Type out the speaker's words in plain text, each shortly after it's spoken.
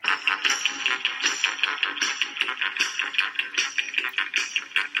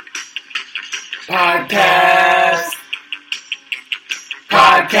Podcast.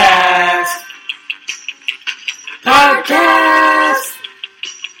 Podcast. Podcast.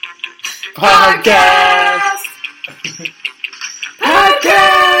 Podcast.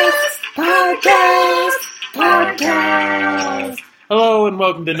 Podcast. Podcast. Podcast. Hello and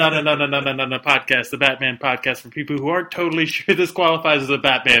welcome to Not a Podcast, the Batman podcast for people who aren't totally sure this qualifies as a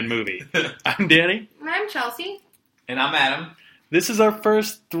Batman movie. I'm Danny. And I'm Chelsea. And I'm Adam. This is our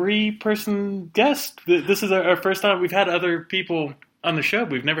first three-person guest. This is our first time. We've had other people on the show.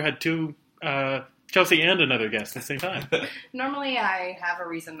 We've never had two, Chelsea and another guest at the same time. Normally I have a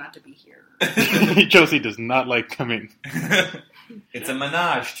reason not to be here. Chelsea does not like coming. It's a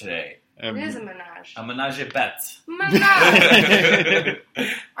menage today. It is a menage. A menage a bets. Menage!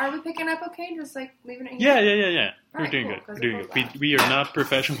 Are we picking up okay? Just like leaving it here? Yeah. We're Alright, doing cool, good. 'cause We're doing it good. goes We are not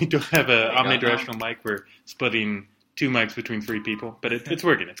professional. We don't have an There you go, omnidirectional mic. We're splitting two mics between three people, but it's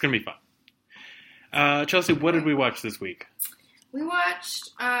working. It's going to be fun. Chelsea, what did we watch this week? We watched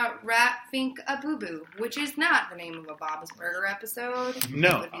Rat Fink a Boo Boo, which is not the name of a Bob's Burger episode.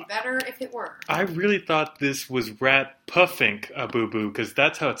 No. It would be better if it were. I really thought this was Rat Puffink a Boo Boo, because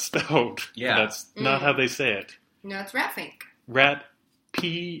that's how it's spelled. Yeah. That's not how they say it. No, it's Rat Fink. Rat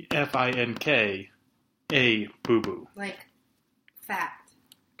P-F-I-N-K a Boo Boo. Like fat.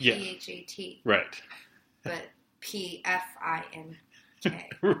 Yeah. P-H-A-T. Right. But P-F-I-N-K.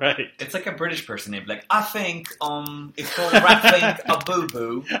 Right. It's like a British person named like, I think it's called Rat Fink a Boo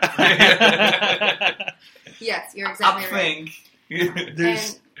Boo. Yes, you're exactly I right. think.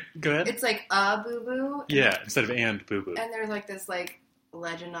 There's... Go ahead. It's like a Boo Boo. Yeah, instead of and Boo Boo. And there's like this like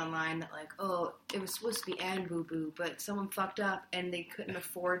legend online that like, oh, it was supposed to be and Boo Boo, but someone fucked up and they couldn't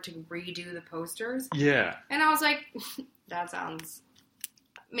afford to redo the posters. Yeah. And I was like, that sounds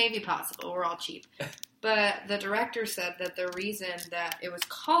maybe possible. We're all cheap. But the director said that the reason that it was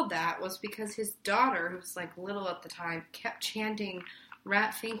called that was because his daughter, who was like little at the time, kept chanting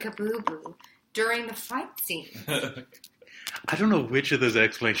Rat Finka Boo Boo during the fight scene. I don't know which of those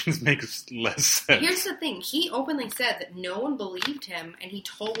explanations makes less sense. Here's the thing. He openly said that no one believed him, and he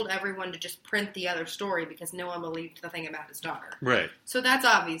told everyone to just print the other story because no one believed the thing about his daughter. Right. So that's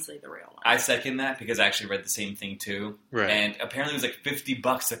obviously the real one. I second that because I actually read the same thing too. Right. And apparently it was like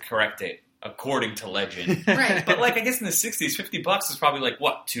 $50 to correct it, according to legend. Right. But like, I guess in the 60s, $50 is probably like,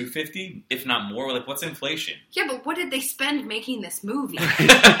 what, $250? If not more? Like, what's inflation? Yeah, but what did they spend making this movie?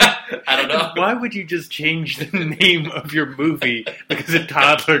 I don't know. Why would you just change the name of your movie because a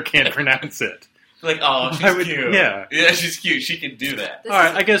toddler can't pronounce it? Like, oh, she's cute. Yeah. Yeah, she's cute. She can do that. This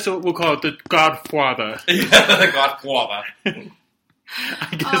Alright, is- I guess we'll call it The Godfather. The Godfather. I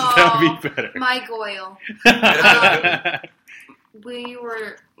guess that would be better. My Goyle.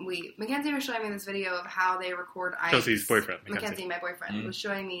 Mackenzie was showing me this video of how they record Ike's... Chelsea's boyfriend, Mackenzie, Mackenzie. my boyfriend, Mm-hmm. was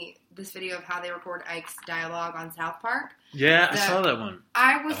showing me this video of how they record Ike's dialogue on South Park. Yeah, I saw that one.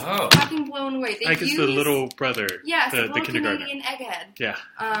 I was Oh. fucking blown away. They Ike is the little brother. Yes, the the little kindergartner. Canadian egghead. Yeah.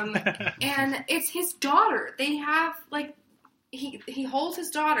 And it's his daughter. They have, like, he holds his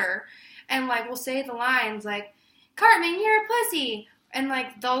daughter and, like, will say the lines, like, Cartman, you're a pussy. And,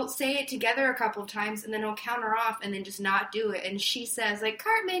 like, they'll say it together a couple of times and then he'll count her off and then just not do it. And she says, like,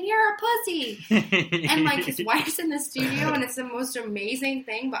 Cartman, you're a pussy. And, like, his wife's in the studio and it's the most amazing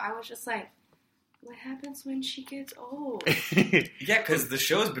thing. But I was just like, what happens when she gets old? Yeah, because the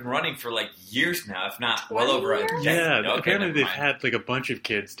show's been running for like years now, if not well 20 over a years? decade. Yeah, Okay, apparently never they've mind. had like a bunch of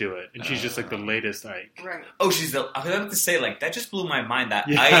kids do it, and she's just like the latest Ike. Right. Oh, she's the. I was about to say, like, that just blew my mind that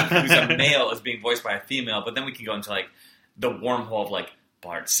Yeah. Ike, who's a male, is being voiced by a female, but then we can go into, like, the wormhole of, like,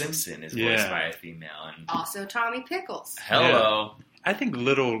 Bart Simpson is voiced Yeah. by a female, and Also Tommy Pickles. hello. I think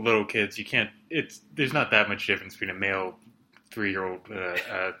little kids, you can't. There's not that much difference between a male 3-year-old,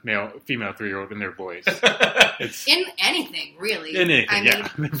 female 3-year-old in their voice. It's In anything, really. in anything, I yeah,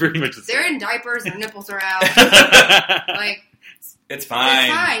 mean, pretty much the they're same. in diapers, their nipples are out. Like, It's fine.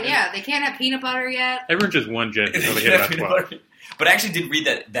 it's fine, yeah. They can't have peanut butter yet. Everyone's just one gender until they hit about 12. But I actually did read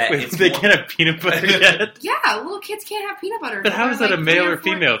that Wait, it's they more- can't have peanut butter yet? Yeah, little kids can't have peanut butter. But how is that a Like, male 3 or 4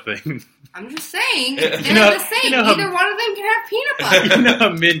 female thing? I'm just saying. You They're know- the same. you know how- Either one of them can have peanut butter. You know how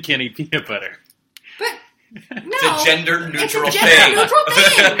men can't eat peanut butter. But, no. It's a gender-neutral It's a thing. gender-neutral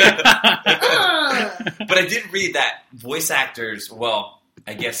thing. Ugh. But I did read that voice actors, well,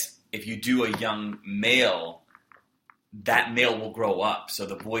 I guess if you do a young male, that male will grow up, so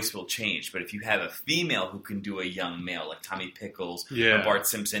the voice will change. But if you have a female who can do a young male, like Tommy Pickles Yeah. or Bart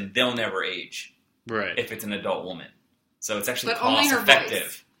Simpson, they'll never age Right. if it's an adult woman. So it's actually But only her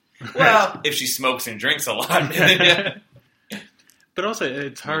cost-effective. Well, if she smokes and drinks a lot. Yeah. But also,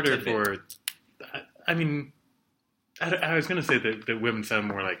 it's harder tidbit. for. I mean, I was going to say that women sound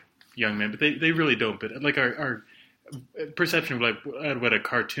more like young men, but they really don't. But like our perception of like what a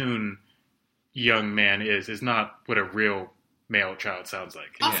cartoon young man is not what a real male child sounds like.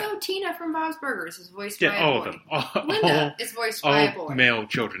 Also, Tina from Bob's Burgers is voiced by all a of boy. them. Linda is voiced by a all boy. male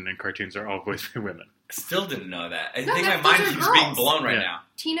children in cartoons are all voiced by women. Still didn't know that. I No, think my those mind are keeps girls. being blown right Yeah. now.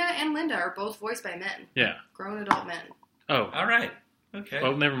 Tina and Linda are both voiced by men. Yeah. Grown adult men. Oh. All right. Okay.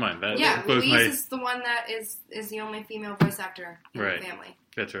 Well, never mind. That Yeah, blows Louise my. is the one that is the only female voice actor in Right. the family.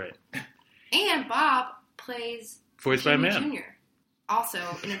 That's right. And Bob plays Voiced by a Jimmy man. Jr. Also,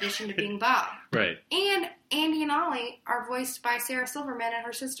 in addition to being Bob. Right. And Andy and Ollie are voiced by Sarah Silverman and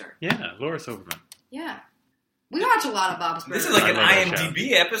her sister. Yeah, Laura Silverman. Yeah. We watch a lot of Bob's Burgers. This is like an I love that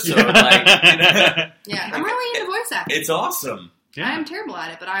IMDb episode. Like, you know, Yeah, I'm really into voice acting. it's awesome. Yeah. I'm terrible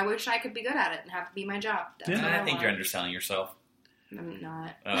at it, but I wish I could be good at it and have it be my job. That's Yeah. what I think want. you're underselling yourself. I'm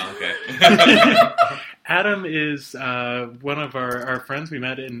not. Oh, okay. Adam is one of our friends we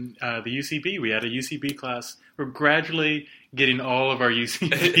met in the UCB. We had a UCB class. We're gradually getting all of our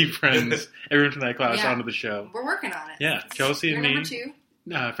UCB friends, everyone from that class, Yeah. onto the show. We're working on it. Yeah, Chelsea You're and me. number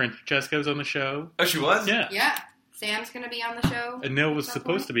 2. Francesco's on the show. Oh, she was? Yeah. Yeah. Sam's going to be on the show, And Neil was That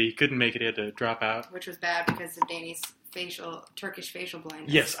supposed point? to be. He couldn't make it. He had to drop out. which was bad because of Danny's Turkish facial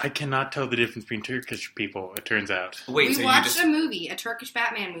blindness. Yes, I cannot tell the difference between Turkish people, it turns out. Wait, we so you watched just... a movie, a Turkish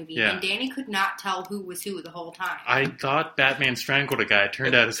Batman movie, Yeah. and Danny could not tell who was who the whole time. I thought Batman strangled a guy. It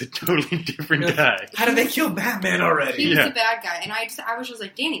turned out it's a totally different guy. How did they kill Batman already? He was Yeah. the bad guy, and I was just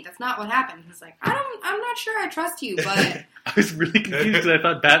like, Danny, that's not what happened. He's like, I'm not sure I trust you, but I was really confused because I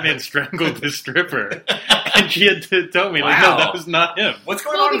thought Batman strangled this stripper. And she had to tell me, like, Wow. no, that was not him. What's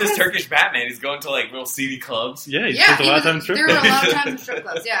going Well, on with this because- Turkish Batman? He's going to like real seedy clubs. Yeah, he yeah, spent a lot of time in strip there were a clubs. lot of times in strip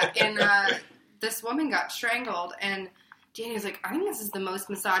clubs, yeah. And this woman got strangled, and Danny was like, I think this is the most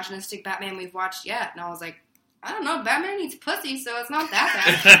misogynistic Batman we've watched yet. And I was like, I don't know, Batman eats pussy, so it's not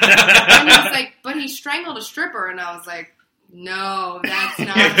that bad. And he was like, but he strangled a stripper, and I was like, no, that's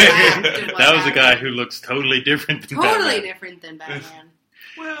not That was a guy who looks totally different than totally Batman. different than Batman.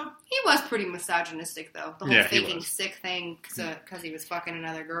 Well, He was pretty misogynistic, though. The whole Yeah, he faking was. sick thing because he was fucking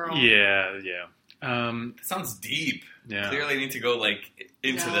another girl. Yeah. that sounds deep. Yeah. Clearly need to go like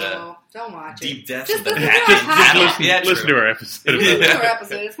into No, don't watch the it. deep depths Just of the listen to our Batman. podcast. Listen, Yeah, listen true. to our episode. Listen to Yeah. our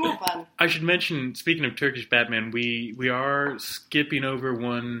episode. It's more fun. I should mention, speaking of Turkish Batman, we are skipping over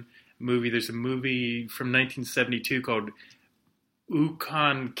one movie. There's a movie from 1972 called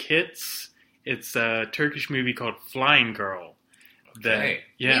Ukan Kits. It's a Turkish movie called Flying Girl. Okay.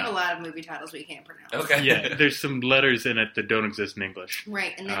 We have a Yeah. lot of movie titles we can't pronounce. Okay. Yeah, there's some letters in it that don't exist in English.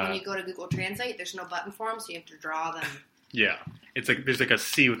 Right, and then when you go to Google Translate, there's no button for them, so you have to draw them. Yeah. It's like there's like a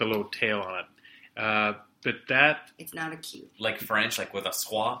C with a little tail on it. But that It's not a Q. Like French, like with a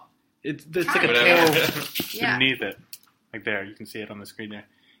schwa. it's like a Whatever. tail Yeah. beneath it. Like there, you can see it on the screen there.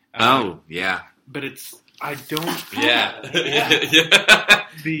 Yeah. But it's I don't Yeah. Yeah.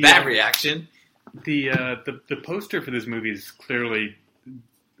 the That reaction. the poster for this movie is clearly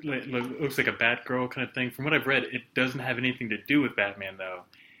looks like a Batgirl kind of thing. From what I've read, it doesn't have anything to do with Batman though.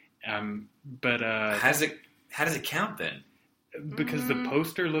 But How does it count then? because the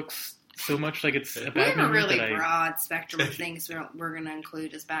poster looks so much like it's a We have Batman a really that I, broad spectrum of things we're going to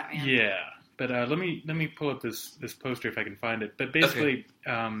include as Batman. yeah. But let me pull up this poster if I can find it. But basically,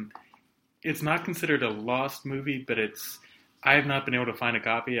 it's not considered a lost movie, but I have not been able to find a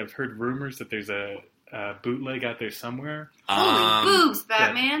copy. I've heard rumors that there's a bootleg out there somewhere. Holy boobs,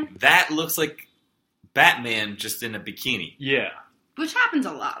 Batman! That looks like Batman just in a bikini. Yeah, Which happens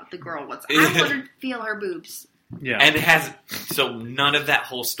a lot with the girl. I want to feel her boobs. yeah. And it has, so none of that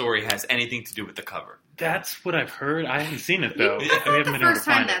whole story has anything to do with the cover. That's what I've heard. I haven't seen it though. That's I not haven't the been able to first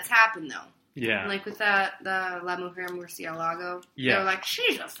time find it. that's happened, though. Yeah, Like with the La Mujer Murcielago. Yeah. They're like,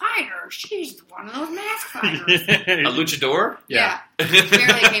 she's a fighter. She's one of those mask fighters. A luchador? Yeah. It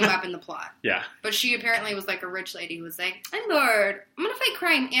barely came up in the plot. yeah, But she apparently was like a rich lady who was like, I'm bored. I'm going to fight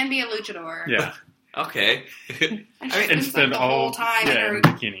crime and be a luchador. yeah. Okay. And And she spent spend the all whole time yeah, in in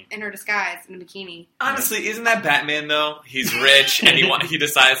bikini. her disguise, in a bikini. Honestly, isn't that Batman though? He's rich and he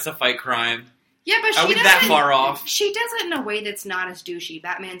decides to fight crime. Yeah, but Are she we does that it- far off? She does it in a way that's not as douchey.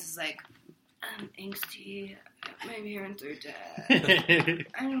 Batman's is like, I'm angsty. My parents are dead.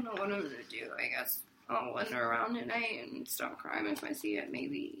 I don't know what I'm going to do. I guess I'll wander around at night and stop crime if I see it,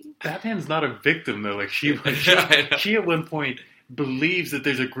 maybe. Batman's not a victim though. Like she I know. she at one point believes that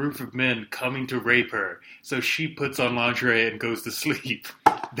there's a group of men coming to rape her, so she puts on lingerie and goes to sleep.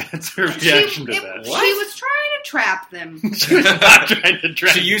 That's her reaction to that. She was trying to trap them. She was not trying to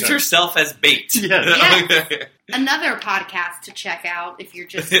drag She used them. herself as bait. Yes. Another podcast to check out if you're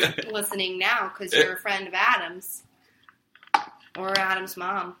just listening now because you're a friend of Adam's. Or Adam's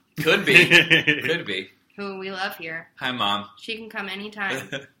mom. Could be. Could be. Who we love here. Hi, Mom. She can come anytime.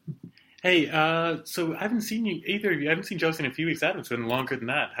 Hey, so I haven't seen you either. I haven't seen Chelsea in a few weeks. It's been longer than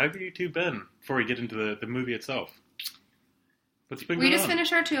that. How have you two been before we get into the movie itself? What's been We going just on?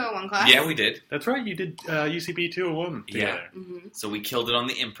 finished our 201 class. Yeah, we did. That's right. You did UCB 201 together. Mm-hmm. So we killed it on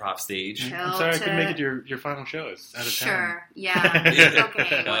the improv stage. I'm sorry I couldn't make it your final show. It's out of town. Sure. Yeah.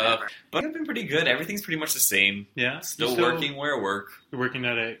 Okay. Whatever. But it's been pretty good. Everything's pretty much the same. Yeah. Still working where I work. You're working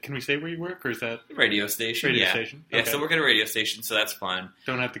at a. Can we say where you work, or is that Radio station. radio yeah. station? Yeah, Okay. still work at a radio station, so that's fun.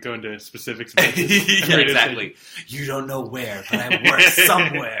 Don't have to go into specifics. About this Yeah, radio exactly. You don't know where, but I work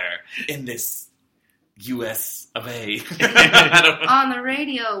somewhere in this U.S. of A. I don't know. On the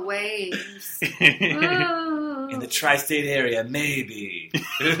radio waves. station. Ooh. In the tri-state area, maybe.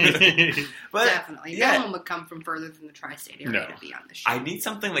 But Definitely. yeah. No one would come from further than the tri-state area No. to be on this show. I need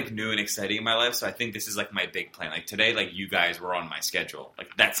something like new and exciting in my life, so I think this is like my big plan. Like today, like you guys were on my schedule.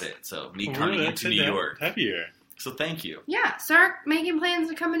 Like that's it. So me coming Well, into that's New it. York. Happier. So thank you. Yeah, start making plans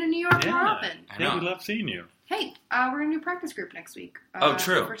to come into New York more Yeah. often. I Yeah, know. we love seeing you. Hey, we're in a new practice group next week. Oh,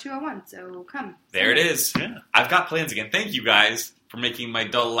 true. For 201, so come. There it is. Yeah, I've got plans again. Thank you guys for making my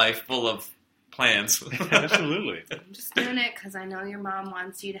dull life full of plans. absolutely. I'm just doing it because I know your mom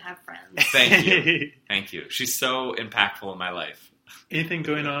wants you to have friends. Thank you. Thank you. She's so impactful in my life. Anything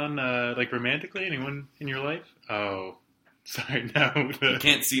going on, like romantically? Anyone in your life? Oh, sorry, no. You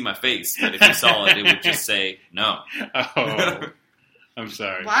can't see my face, but if you saw it, it would just say no. Oh, I'm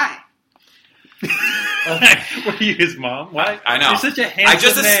sorry. Why? Were you his mom? Why? I know. You're such a handsome I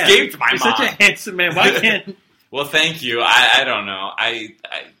just man. escaped my You're mom. such a handsome man. Why can't? Well, thank you. I don't know. I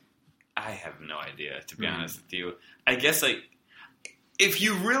have no idea, to be honest with you. I guess, like, if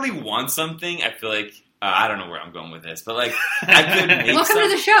you really want something, I feel like, I don't know where I'm going with this, but, like, I could make Welcome to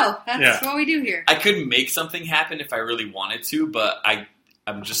the show. That's Yeah. what we do here. I could make something happen if I really wanted to, but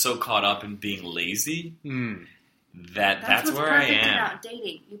I'm just so caught up in being lazy that that's what's where I perfect am. about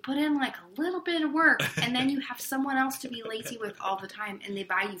dating. You put in like a little bit of work, and then you have someone else to be lazy with all the time, and they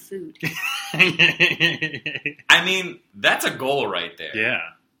buy you food. I mean, that's a goal right there. Yeah,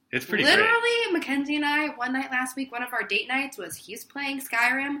 it's pretty Literally, great. Mackenzie and I, one night last week, one of our date nights was he's playing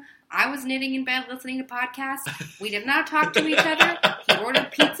Skyrim. I was knitting in bed listening to podcasts. We did not talk to each other. He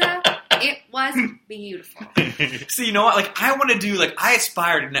ordered pizza. It was beautiful. See, you know what? Like, I want to do, like, I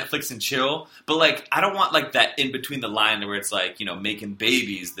aspire to Netflix and chill, but, like, I don't want, like, that in between the line where it's, like, you know, making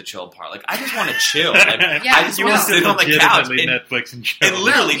babies the chill part. Like, I just want to chill. Like, Yeah, I just you want want to sit on the couch legitimately and Netflix and chill.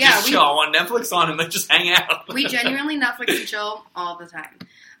 literally No, yeah, just we- chill. I want Netflix on and, like, just hang out. We genuinely Netflix and chill all the time.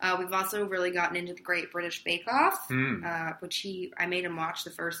 We've also really gotten into the Great British Bake Off, which I made him watch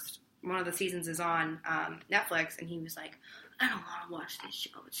the first. One of the seasons is on Netflix, and he was like, I don't want to watch this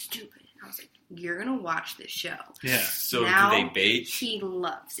show. It's stupid. And I was like, you're going to watch this show. Yeah. So Now, do they bake? He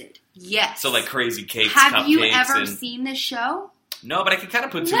loves it. Yes. So, like, crazy cakes, Have cupcakes, you ever and... seen this show? No, but I can kind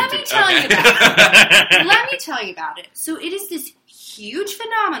of put two Let and me two... tell you Okay. about it. Let me tell you about it. So it is this huge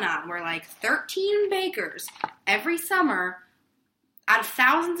phenomenon where like 13 bakers every summer out of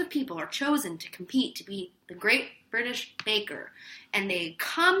thousands of people are chosen to compete to be the Great British Baker. And they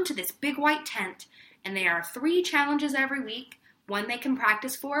come to this big white tent, and there are 3 challenges every week. One they can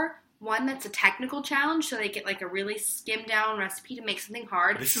practice for, one that's a technical challenge, so they get like a really skimmed down recipe to make something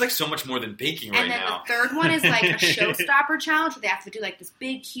hard. This is, like, so much more than baking right And then now. the third one is like a showstopper challenge where they have to do like this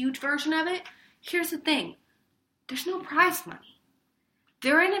big, huge version of it. Here's the thing. There's no prize money.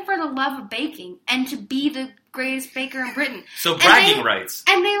 They're in it for the love of baking and to be the greatest baker in Britain. So And bragging they- rights.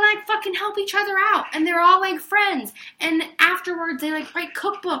 And they like fucking help each other out. And they're all like friends. And afterwards they like write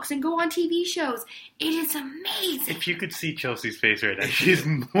cookbooks and go on TV shows. It is amazing. If you could see Chelsea's face right now, she's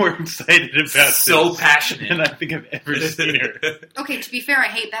more excited about So this passionate. than I think I've ever seen her. Okay, to be fair, I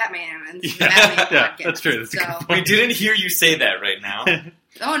hate Batman. And this is a Yeah, Batman yeah, podcast, that's true. That's a good so. point. We didn't hear you say that right now.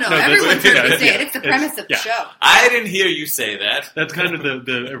 Oh no, No, that's- everyone's heard me yeah, say yeah. it. It's the It's- premise of the yeah. show. I didn't hear you say that. That's kind of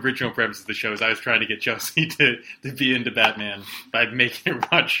the original premise of the show. Is I was trying to get Chelsea to be into Batman by making her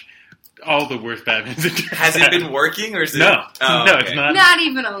watch all the worst Batmans. Has it been working, or is it? No, Oh, no, okay. it's not. Not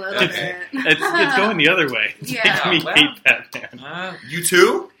even a little Okay. bit. It's going the other way. It's Yeah, making me well. hate Batman. You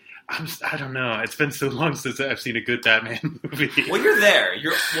too? I don't know. It's been so long since I've seen a good Batman movie. Well, you're there.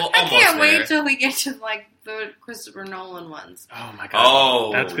 You're I almost can't there. wait till we get to like the Christopher Nolan ones. Oh my god.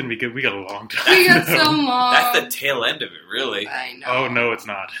 Oh. That's gonna be good. We got a long time. We got so long. That's the tail end of it, really. I know. Oh no, it's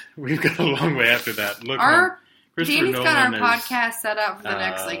not. We've got a long way after that. Look, Our Christopher Danny's got our Nolan is- podcast set up for the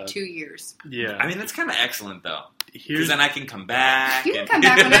next like 2 years. Yeah. I mean, that's kind of excellent, though. Because Here's then I can come back. You can and- come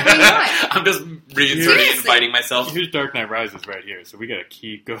back whenever you want. I'm just reinserting Seriously. and inviting myself. Here's Dark Knight Rises right here, so we gotta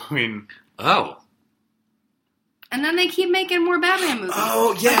keep going. Oh. And then they keep making more Batman movies.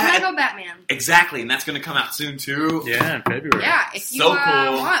 Oh, yeah. Like Lego Batman. Exactly, and that's going to come out soon, too. Yeah, in February. Yeah, if you So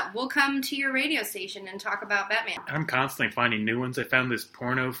cool. want, we'll come to your radio station and talk about Batman. I'm constantly finding new ones. I found this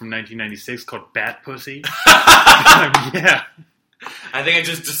porno from 1996 called Bat Pussy. Yeah. I think I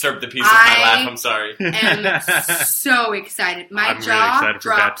just disturbed the piece of my laugh. I'm sorry. I'm so excited. My I'm really jaw excited for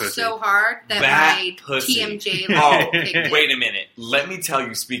Bat dropped Pussy. so hard that Bat my Pussy. TMJ Oh, kicked in. wait a minute. Let me tell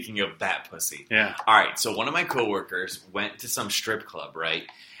you, speaking of Bat Pussy. Yeah. All right, so one of my coworkers went to some strip club, right?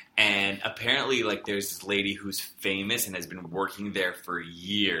 And apparently, like, there's this lady who's famous and has been working there for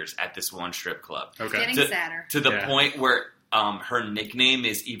years at this one strip club. Okay. Getting sadder. To the Yeah. point where her nickname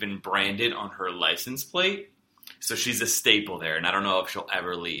is even branded on her license plate. So she's a staple there, and I don't know if she'll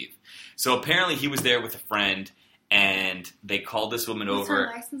ever leave. So apparently he was there with a friend, and they called this woman What's over.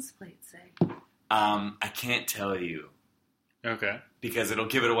 her license plate say? I can't tell you Okay. because it'll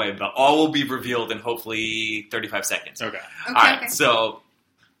give it away, but all will be revealed in hopefully 35 seconds. Okay. Okay, All right, okay. so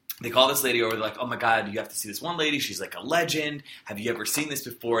they call this lady over. They're like, "Oh my God, you have to see this one lady. She's like a legend. Have you ever seen this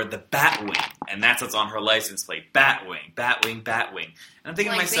before? The Batwing." And that's what's on her license plate: Batwing, Batwing, Batwing. And I'm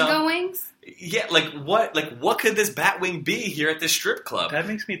thinking Like to myself, bingo wings? yeah, like what could this Batwing be here at this strip club? That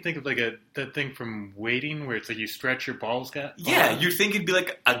makes me think of like that thing from Waiting where it's like you stretch your balls. Yeah, you'd think it'd be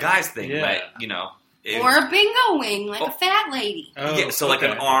like a guy's thing, Yeah. but you know. it- Or a bingo wing, like Oh. a fat lady. Oh, yeah, so like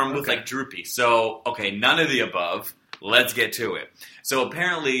okay. an arm with Okay. like droopy. So, okay, none of the above. Let's get to it. So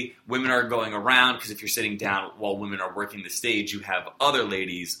apparently women are going around because if you're sitting down while women are working the stage, you have other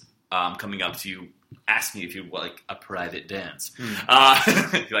ladies coming up to you asking if you like a private dance.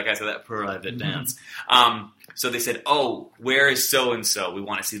 Like I said, that private dance. So they said, "Oh, where is so-and-so? We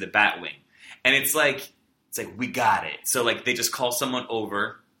want to see the Batwing." And it's like, we got it. So like they just call someone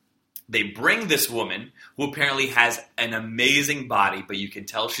over. They bring this woman who apparently has an amazing body, but you can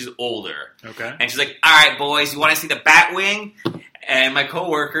tell she's older. Okay. And she's like, "All right, boys, you want to see the Batwing?" And my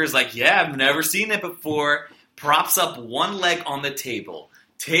coworker is like, "Yeah, I've never seen it before." Props up one leg on the table,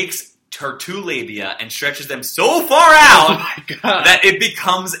 takes her two labia, and stretches them so far out Oh my God. that it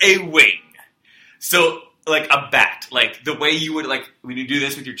becomes a wing. So, like a bat. Like, the way you would, like, when you do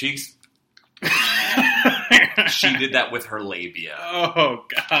this with your cheeks, she did that with her labia. Oh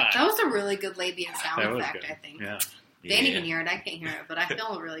God. That was a really good labia sound That was effect, good. I think. Yeah. Danny Yeah. can hear it, I can't hear it, but I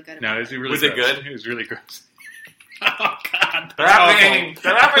feel really good No, about it was really Was it gross. good? It was really gross. Oh God. Batwing!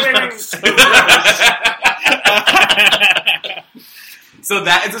 Awful. So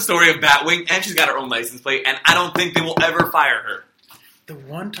that is the story of Batwing, and she's got her own license plate, and I don't think they will ever fire her. The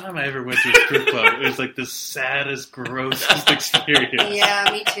one time I ever went to a strip club, it was like the saddest, grossest experience. Yeah,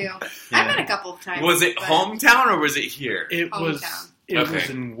 me too. Yeah. I've been a couple of times. Was it but hometown or was it here? It was. Hometown. It Okay. was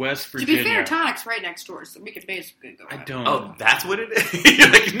in West To Virginia. be fair, Tonic's right next door, so we could basically go I out. don't. Oh, that's what it is? You're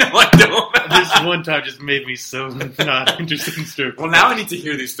like, no, I don't. This one time just made me so not interested in strip Well, clubs. now I need to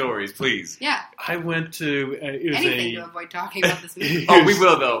hear these stories, please. Yeah, I went to. It was anything to avoid talking about this movie. Oh, we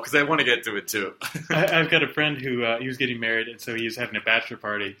will, though, because I want to get to it, too. I've got a friend who he was getting married, and so he was having a bachelor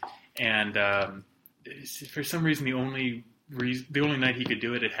party, and for some reason the only night he could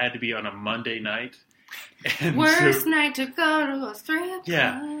do it, it had to be on a Monday night. And Worst so, night to go to a strip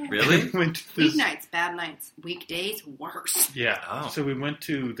Yeah. club. Really? went to this, Weeknights, bad nights. Weekdays, worse. Yeah. Oh. So we went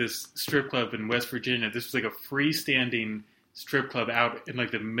to this strip club in West Virginia. This was like a freestanding strip club out in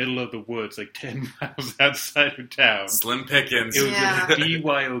like the middle of the woods, like 10 miles outside of town. Slim pickings. It was Yeah. a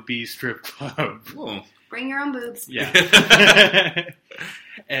BYOB strip club. Ooh. Bring your own boobs. Yeah.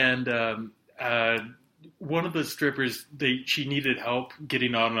 And one of the strippers, she needed help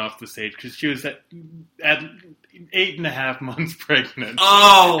getting on and off the stage because she was at 8.5 months pregnant.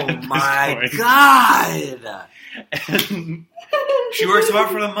 Oh, At this my point. God. And, She works hard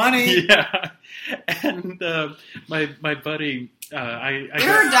for the money. yeah. And my buddy, I There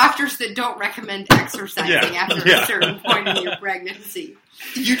got, are doctors that don't recommend exercising Yeah. after Yeah. a certain point in your pregnancy.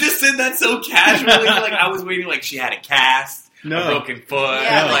 You just said that so casually. Like, I was waiting, like, she had a cast, a no. broken foot,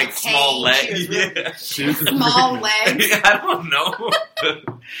 Yeah, like, like small cane. She legs. was real- Yeah. She was Small really- legs. I don't know.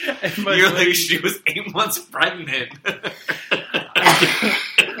 And my You're buddy- like, she was 8 months pregnant.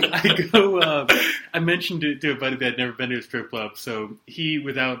 I go. I mentioned to a buddy that I'd never been to a strip club, so he,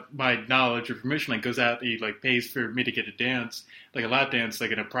 without my knowledge or permission, like goes out. He like pays for me to get a dance, like a lap dance,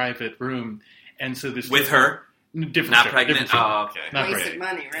 like in a private room. And so this With her? different Not strip, pregnant? different strip. Oh, okay. Not Wasted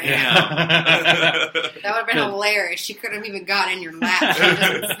pregnant. money, right? Yeah. That would have been Good. hilarious. She couldn't have even got in your lap. She was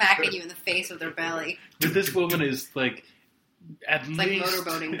just smacking you in the face with her belly. But this woman is like at It's like least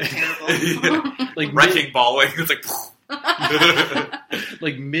motorboating, but terrible. like Wrecking ball. It's like,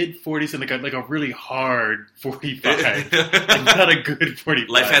 like mid-40s and like a really hard 45. Like not a good 45.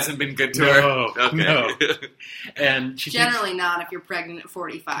 Life hasn't been good to her? Okay. No. And she Generally not if you're pregnant at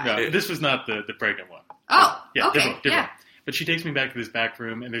 45. No, this was not the pregnant one. Oh, Yeah, okay, different. yeah. But she takes me back to this back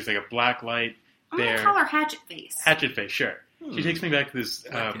room, and there's like a black light I'm there. going to call her Hatchet Face. Hatchet face, sure. She takes me back to this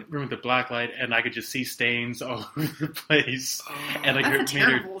Like it. room with the black light, and I could just see stains all over the place. And like That's a made her-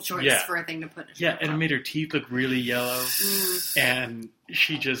 terrible choice yeah. for a thing to put in a Yeah, strip and it club. made her teeth look really yellow. Mm. And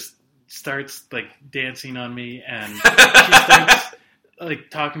she just starts like dancing on me, and she starts like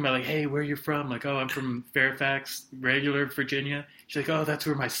talking about like, hey, where are you from? Like, oh, I'm from Fairfax, regular Virginia. She's like, oh, that's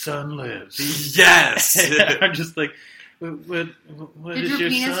where my son lives. Yes! And I'm just like, what Did is your your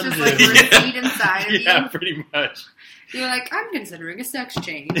penis son just do? like recede inside of Yeah, you? pretty much. You're like, I'm considering a sex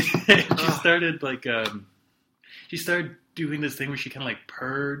change. She started like she started doing this thing where she kind of like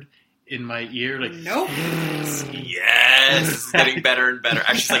purred in my ear, like Nope. Yes! It's getting better and better.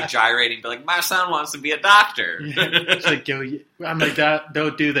 I'm just like gyrating, be like, my son wants to be a doctor. She's like, yo, I'm like,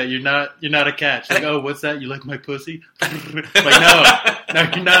 don't do that. You're not a cat. She's like, oh, what's that? You like my pussy? I'm like,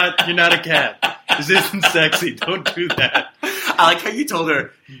 no, you're not a cat. This isn't sexy. Don't do that. I like how you told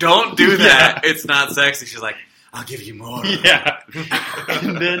her, don't do that. It's not sexy. She's like, I'll give you more. Yeah.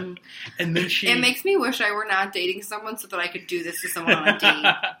 And then she. It makes me wish I were not dating someone so that I could do this to someone on a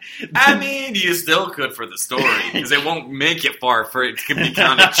date. I mean, you still could for the story, because it won't make it far for it to be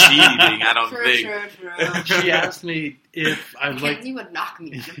counted cheating, I don't think. True. She asked me if I like. Kenzie would knock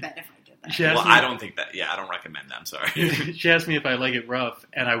me into bed if I did that. She asked Well, me, I don't think that. Yeah, I don't recommend that. I'm sorry. She asked me if I like it rough,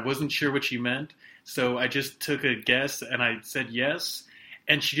 and I wasn't sure what she meant, so I just took a guess, and I said yes,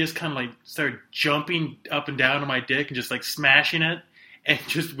 and she just kind of like started jumping up and down on my dick and just like smashing it, and it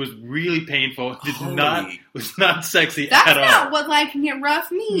just was really painful. It was not sexy That's at all. not what liking it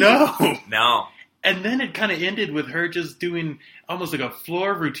rough means. No. No. And then it kind of ended with her just doing almost like a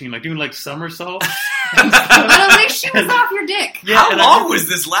floor routine, like doing like somersaults. But at least she was off your dick. Yeah, How and long was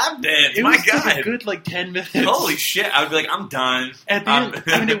this lap dance? It My was like God. a good like 10 minutes. Holy shit. I would be like, I'm done. At the end,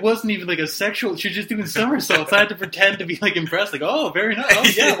 I mean, it wasn't even like a sexual. She was just doing somersaults. I had to pretend to be like impressed, like, "Oh, very nice. Oh,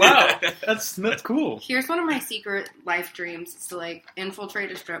 yeah, wow, that's cool." Here's one of my secret life dreams: is to like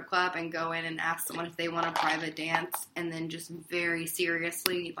infiltrate a strip club and go in and ask someone if they want a private dance, and then just very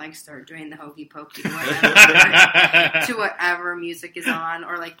seriously like start doing the hokey pokey to whatever music is on,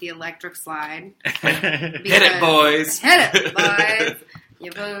 or like the electric slide. Hit it, boys. Hit it, boys.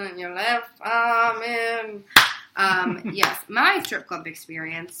 You put your left arm in. Yes, my strip club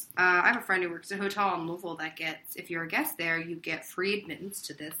experience. I have a friend who works at a hotel in Louisville that gets, if you're a guest there, you get free admittance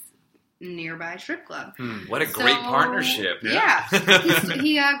to this nearby strip club. What a great partnership. Yeah.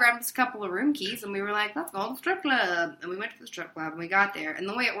 He grabbed us a couple of room keys, and we were like, let's go to the strip club. And we went to the strip club, and we got there. And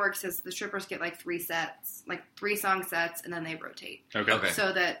the way it works is the strippers get like 3 sets, like 3 song sets, and then they rotate. Okay.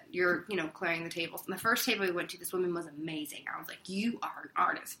 So that you're, clearing the tables. And the first table we went to, this woman was amazing. I was like, you are an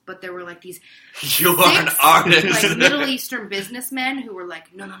artist. But there were like these You are an 6, artist. like Middle Eastern businessmen who were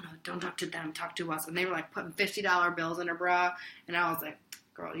like, no, don't talk to them, talk to us. And they were like putting $50 bills in her bra. And I was like,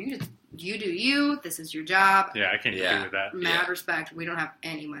 girl, you do you. This is your job. Yeah, I can't do with that. Mad respect. We don't have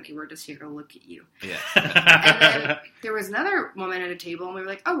any money. We're just here to look at you. Yeah. And then there was another woman at a table, and we were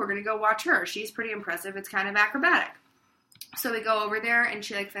like, oh, we're going to go watch her. She's pretty impressive. It's kind of acrobatic. So we go over there, and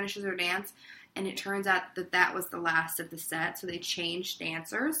she, like, finishes her dance, and it turns out that was the last of the set, so they changed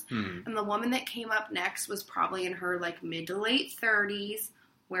dancers. And the woman that came up next was probably in her, like, mid to late 30s,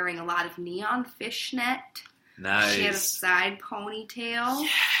 wearing a lot of neon fishnet. Nice. She had a side ponytail.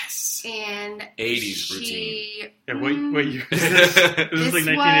 Yes. And 80s routine. Yeah, what year is this? Is this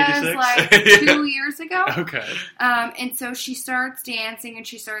like 1986? Was like 2 years ago. Okay. And so she starts dancing, and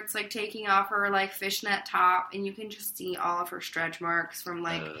she starts like taking off her like fishnet top, and you can just see all of her stretch marks from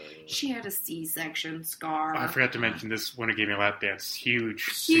like she had a C-section scar. Oh, I forgot to mention this one who gave me a lap dance. Huge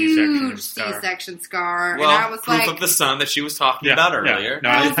Huge C-section scar. C-section scar. Well, and I was proof like, of the son that she was talking Yeah, about yeah. earlier. No,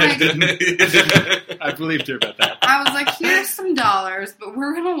 I was like- I believed her about that. I was like, here's some dollars, but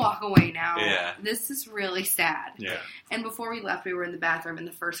we're gonna walk away now. Yeah. This is really sad. Yeah. And before we left, we were in the bathroom, and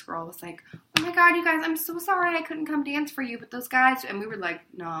the first girl was like, oh my god, you guys, I'm so sorry I couldn't come dance for you, but those guys, and we were like,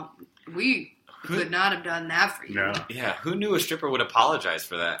 no, we could not have done that for you. No. Yeah, who knew a stripper would apologize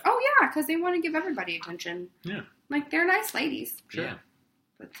for that? Oh yeah, because they want to give everybody attention. Yeah. Like, they're nice ladies. Sure. Yeah.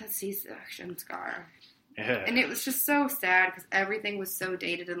 But that C-section scar. Yeah. And it was just so sad because everything was so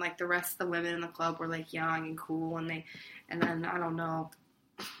dated, and like the rest of the women in the club were like young and cool, and then I don't know,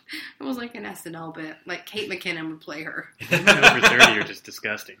 it was like an SNL bit. Like Kate McKinnon would play her. Women over 30 are just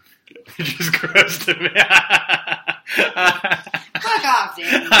disgusting. They're just gross to me. Fuck off,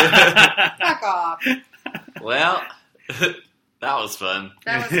 Danny. Fuck off. Well, That was fun.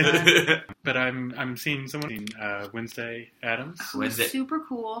 That was fun. But I'm seeing someone, Wednesday Addams. Wednesday. Super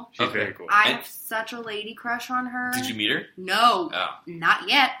cool. She's Okay. very cool. I have such a lady crush on her. Did you meet her? No, Oh. not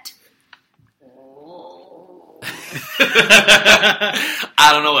yet. I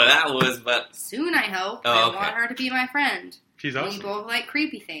don't know what that was, but Soon, I hope. Oh, I okay. want her to be my friend. She's We awesome. both like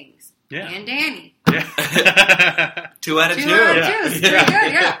creepy things. Yeah. And Danny. Yeah. 2 out of 2. 2 out of Yeah. 2. It's pretty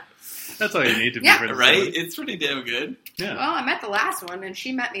good, yeah. That's all you need to be Yeah. friends with Right? someone. It's pretty damn good. Yeah. Well, I met the last one, and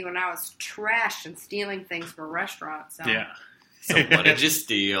she met me when I was trashed and stealing things from restaurants. So. Yeah. So what did you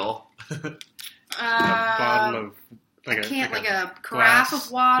steal? A bottle of I can't, like a carafe of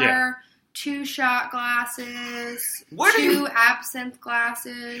water, 2 shot glasses, Where do 2 you- absinthe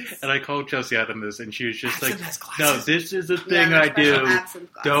glasses. And I called Chelsea out on this, and she was just like, Absinthe has "No, glasses? this is a Yeah, thing they're I special do.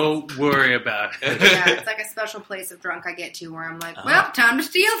 absinthe glasses. Don't worry about it." Yeah, it's like a special place of drunk I get to where I'm like, well, time to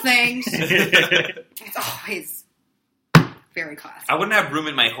steal things. It's always very classy. I wouldn't have room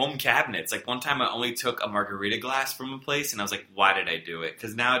in my home cabinets. Like, one time I only took a margarita glass from a place, and I was like, why did I do it?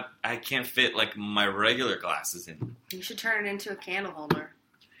 Because now I can't fit, like, my regular glasses in. You should turn it into a candle holder.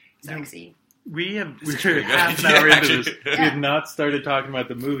 Sexy. We're pretty good. half an hour Yeah, into this. actually. We have not started talking about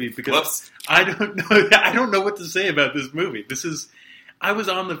the movie because Whoops. I don't know what to say about this movie. I was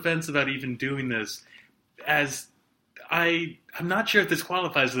on the fence about even doing this, as I'm not sure if this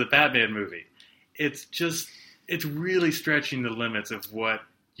qualifies as a Batman movie. It's really stretching the limits of what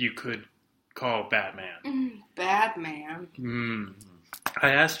you could call Batman. Bad man. I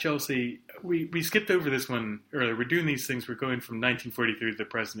asked Chelsea, we skipped over this one earlier. We're doing these things. We're going from 1943 to the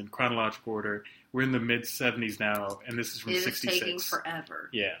present in chronological order. We're in the mid-70s now, and this is from It is 66. taking forever.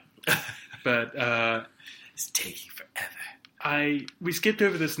 Yeah. But It's taking forever. we skipped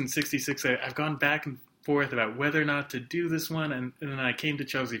over this in 66. I've gone back and forth about whether or not to do this one, and then I came to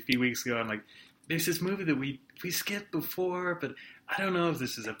Chelsea a few weeks ago. I'm like, there's this movie that we skipped before, but I don't know if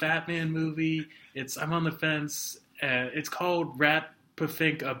this is a Batman movie. I'm on the fence. It's called Rat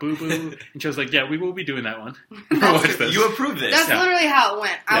Pafink a Boo Boo. And she was like, yeah, we will be doing that one. Watch this. You approve this. That's literally how it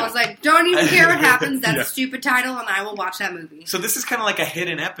went. I Yeah. was like, don't even care what happens. That's Yeah. a stupid title, and I will watch that movie. So this is kind of like a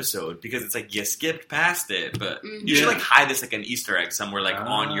hidden episode, because it's like you skipped past it, but Mhm. you should Yeah. like hide this like an Easter egg somewhere like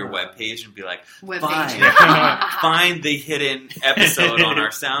on your webpage and be like, Webpage. find the hidden episode on our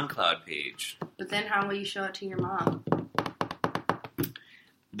SoundCloud page. But then how will you show it to your mom?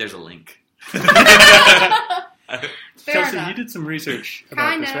 There's a link. Fair Chelsea, enough. you did some research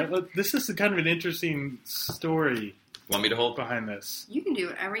about this, Kinda. right? Look, this is kind of an interesting story Want me to hold? behind this. You can do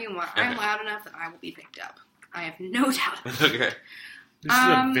whatever you want. I'm loud enough that I will be picked up. I have no doubt. Okay. This is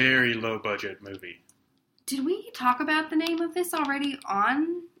a very low-budget movie. Did we talk about the name of this already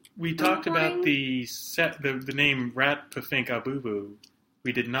on? We talked about Recording? the name Rat Pafink a Boo Boo.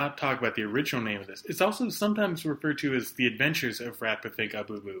 We did not talk about the original name of this. It's also sometimes referred to as The Adventures of Rat Pafink a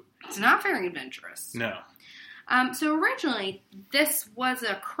Boo Boo. It's not very adventurous. No. So originally, this was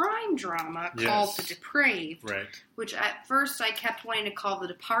a crime drama called Yes. The Depraved, Right. which at first I kept wanting to call The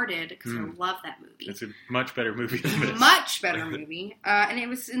Departed because I love that movie. It's a much better movie than this. Much better movie. And it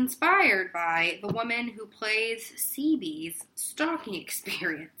was inspired by the woman who plays CB's stalking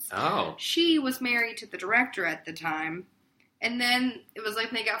experience. Oh. She was married to the director at the time, and then it was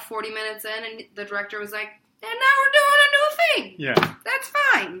like they got 40 minutes in, and the director was like, and now we're doing a new thing. Yeah. That's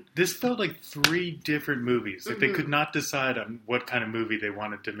fine. This felt like 3 different movies. Like they Mhm. could not decide on what kind of movie they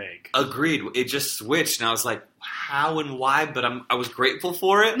wanted to make. Agreed. It just switched, and I was like, how and why? But I was grateful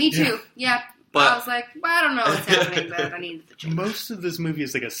for it. Me too. Yeah. But- I was like, well, I don't know what's happening, but I needed to change. Most of this movie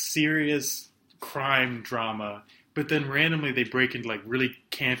is like a serious crime drama, but then randomly they break into like really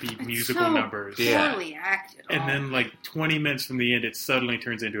campy musical so numbers. Yeah. Poorly acted. And Oh, then like 20 minutes from the end, it suddenly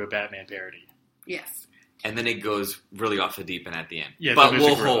turns into a Batman parody. yes. And then it goes really off the deep end at the end. Yeah, but then there's a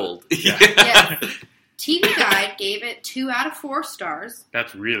we'll gorilla. hold. Yeah. Yes. TV Guide gave it 2 out of 4 stars.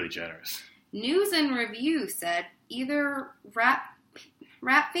 That's really generous. News and Review said either Rat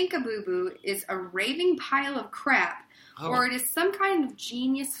Finkaboo Boo is a raving pile of crap, or it is some kind of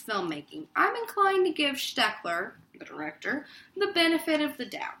genius filmmaking. I'm inclined to give Steckler, the director, the benefit of the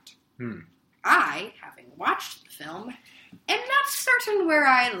doubt. I, having watched the film, am not certain where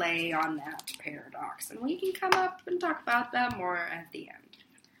I lay on that paradox, and we can come up and talk about that more at the end.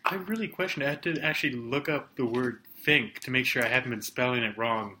 I really questioned. I had to actually look up the word think to make sure I hadn't been spelling it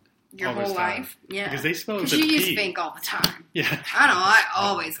wrong. Your all this whole time. life? Yeah. Because they spell it with Because a you use P. Fink all the time. Yeah. I know, I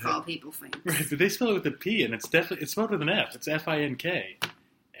always call people Finks. Right, but they spell it with a P, and it's spelled with an F. It's F-I-N-K.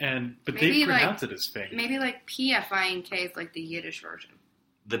 But Maybe, they pronounce it as Fink. Maybe like PFINK is like the Yiddish version.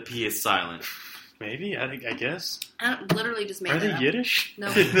 The P is silent. Maybe, I guess. I literally just made Are that they up. Yiddish? No,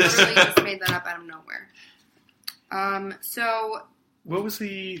 literally just made that up out of nowhere. So What was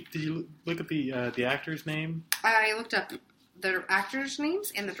the? Did you look at the actor's name? I looked up the actors'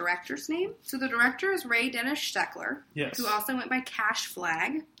 names and the director's name. So the director is Ray Dennis Steckler, Yes. who also went by Cash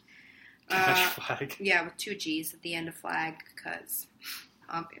Flag. Cash Flag. Yeah, with 2 G's at the end of flag, because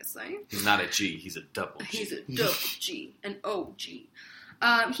obviously He's not a G. He's a double G. he's a double G, an OG.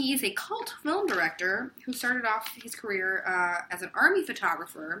 He is a cult film director who started off his career as an army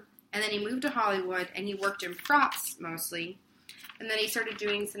photographer, and then he moved to Hollywood, and he worked in props mostly. And then he started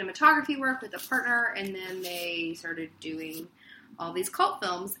doing cinematography work with a partner, and then they started doing all these cult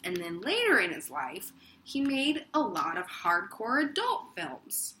films. And then later in his life, he made a lot of hardcore adult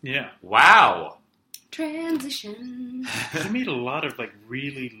films. Yeah. Wow. Transition. He made a lot of like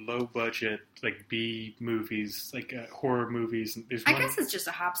really low budget like B movies, like horror movies. There's I one- guess it's just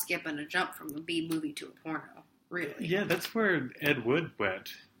a hop, skip, and a jump from a B movie to a porno, really. Yeah, that's where Ed Wood went.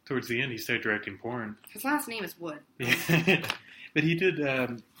 Towards the end, he started directing porn. His last name is Wood. Yeah. But he did.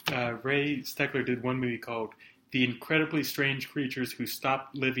 Ray Steckler did one movie called "The Incredibly Strange Creatures Who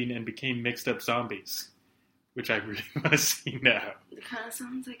Stopped Living and Became Mixed Up Zombies," which I really want to see now. It kind of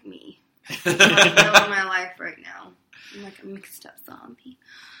sounds like me. I'm living my life right now. I'm like a mixed up zombie.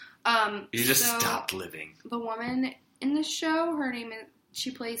 You just so stopped living. The woman in the show, her name is,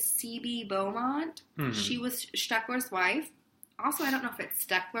 she plays C.B. Beaumont. Mhm. She was Steckler's wife. Also, I don't know if it's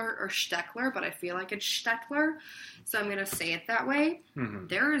Steckler or Steckler, but I feel like it's Steckler, so I'm going to say it that way. Mhm.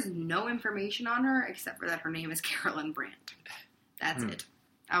 There is no information on her except for that her name is Carolyn Brandt. That's it.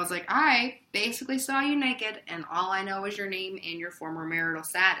 I was like, I basically saw you naked, and all I know is your name and your former marital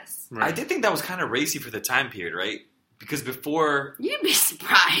status. Right. I did think that was kind of racy for the time period, right? Because before You'd be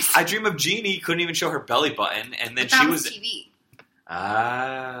surprised. I Dream of Jeannie couldn't even show her belly button, and then But that she was was. TV.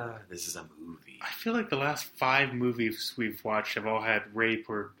 This is a movie. I feel like the last 5 movies we've watched have all had rape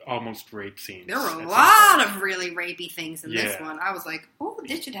or almost rape scenes. There were at a some lot point. of really rapey things in this Yeah. one. I was like, oh,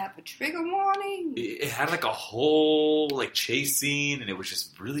 this should have a trigger warning. It had like a whole like chase scene, and it was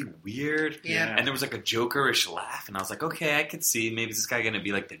just really weird. Yeah. And there was like a Jokerish laugh, and I was like, okay, I could see maybe this guy gonna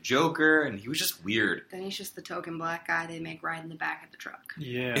be like the Joker, and he was just weird. Then he's just the token black guy they make ride in the back of the truck.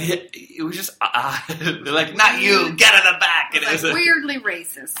 Yeah. It was just they're like, not you, get in the back. And It's it like was weirdly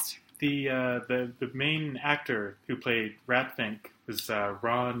racist. The main actor who played Ratfink was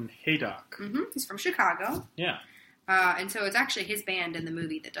Ron Haydock. He's from Chicago. Yeah. And so it's actually his band in the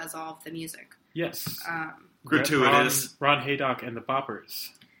movie that does all of the music. Yes. gratuitous. Ron Haydock and the Boppers.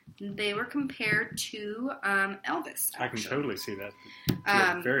 They were compared to Elvis. I can actually. totally see that.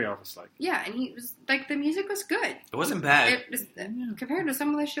 Um, Very Elvis-like. Yeah, and he was like the music was good. It wasn't bad. It was, compared to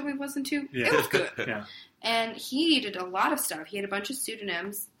some of the shit we've listened to, Yeah. it was good. Yeah. And he did a lot of stuff. He had a bunch of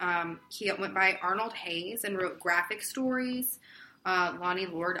pseudonyms. He went by Arnold Hayes and wrote graphic stories. Lonnie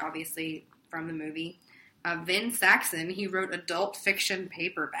Lord, obviously, from the movie. Vin Saxon, he wrote adult fiction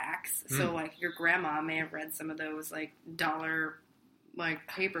paperbacks. So, like, your grandma may have read some of those, like, dollar, like,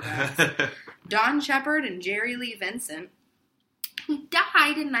 paperbacks. Don Shepard and Jerry Lee Vincent. He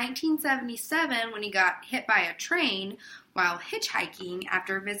died in 1977 when he got hit by a train while hitchhiking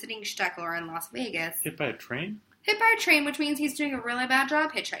after visiting Steckler in Las Vegas. Hit by a train? Hit by a train, which means he's doing a really bad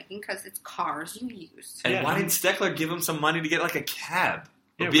job hitchhiking because it's cars you use. And Yeah. why didn't Steckler give him some money to get like a cab?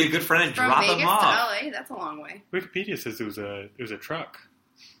 Or Yeah, be a good friend and From drop Vegas him to off? LA, that's a long way. Wikipedia says it was a truck.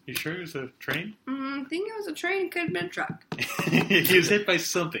 You sure it was a train? I think it was a train, could have been a truck. He was hit by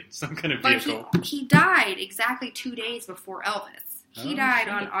something, some kind of But vehicle. he died exactly 2 days before Elvis. He Oh, died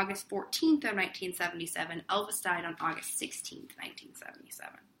shit. on August 14th of 1977. Elvis died on August 16th,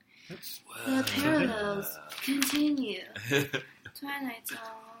 1977. That's, The parallels continue. Twilight Zone.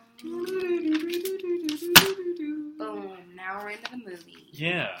 Boom. Now we're into the movie.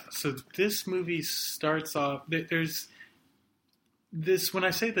 yeah. So this movie starts off. There's this. When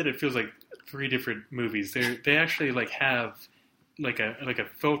I say that, it feels like 3 different movies. They actually like have like a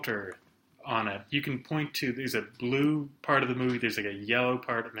filter on it. You can point to. There's a blue part of the movie. There's like a yellow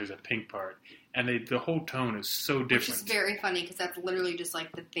part, and there's a pink part. And the whole tone is so Which different. is very funny because that's literally just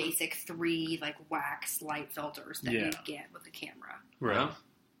like the basic 3 like wax light filters that Yeah. you get with the camera. Right. Well,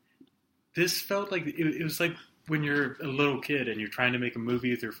 This felt like it was like when you're a little kid and you're trying to make a movie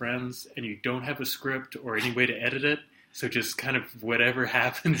with your friends and you don't have a script or any way to edit it, so just kind of whatever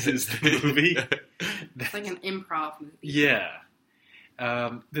happens is the movie. It's like an improv movie. Yeah.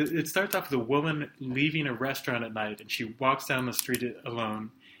 It starts off with a woman leaving a restaurant at night, and she walks down the street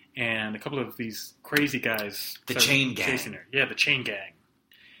alone, and a couple of these crazy guys The start chain gang. chasing her. Yeah, the chain gang.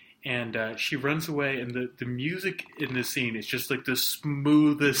 And she runs away, and the music in this scene is just like the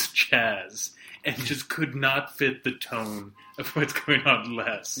smoothest jazz, and just could not fit the tone of what's going on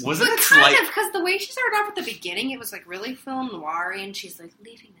less. Wasn't But it kind like of, because the way she started off at the beginning, it was like really film noir, and she's like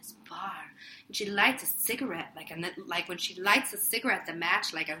leaving this bar, and she lights a cigarette, and then, when she lights a cigarette, the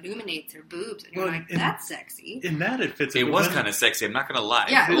match illuminates her boobs, and you're Well, like, that's sexy. In that, it fits. it was kind of sexy? I'm not gonna lie.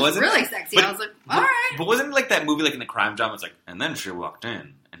 Yeah, it was Wasn't really sexy. but- I was like, all right. But wasn't it like that movie, like in the crime drama? It's like, and then she walked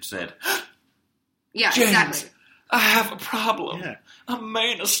in and said, Yeah, James, exactly. I have a problem. Yeah. A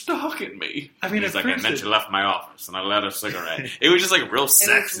man is stalking me. I mean, He's at like, first and then she left my office, and I lit a cigarette. It was just real It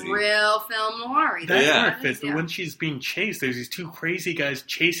sexy. was real film noir. That Yeah. part fits, but when she's being chased, there's these two crazy guys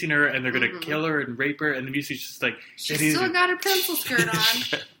chasing her, and they're going to kill her and rape her, and the music's just like... She's still got her pencil skirt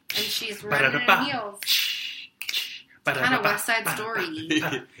on, and she's running in heels. Kind of West Side Story.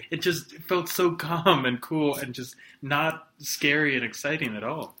 It just felt so calm and cool and just not scary and exciting at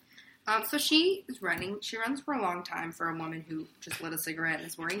all. So she is running. She runs for a long time for a woman who just lit a cigarette and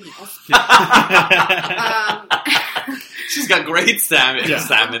is wearing heels. She's got great stamina.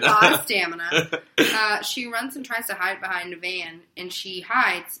 A lot of stamina. She runs and tries to hide behind a van, and she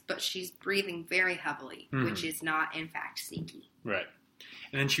hides, but she's breathing very heavily, which is not, in fact, sneaky. Right.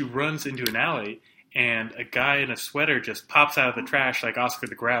 And then she runs into an alley, and a guy in a sweater just pops out of the trash like Oscar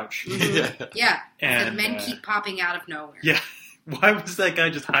the Grouch. Yeah, And, the men keep popping out of nowhere. Yeah. Why was that guy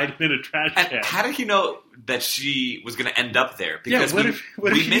just hiding in a trash can? And how did he know that she was going to end up there? Because what if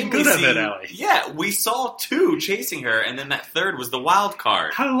she didn't go down that alley? Yeah, we saw two chasing her, and then that third was the wild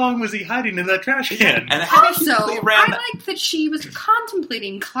card. How long was he hiding in that trash can? And how did he Also, quickly ran I like that she was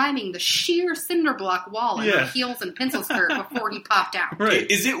contemplating climbing the sheer cinder block wall in her heels and pencil skirt before he popped out. Right.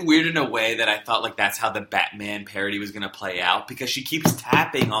 Is it weird in a way that I thought that's how the Batman parody was going to play out? Because she keeps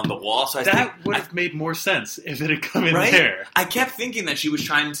tapping on the wall, so that would have made more sense if it had come in right? there. I kept thinking that she was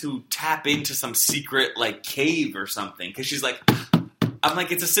trying to tap into some secret cave or something, because she's like, I'm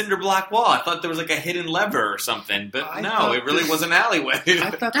like, it's a cinder block wall. I thought there was a hidden lever or something, but no, it really was an alleyway.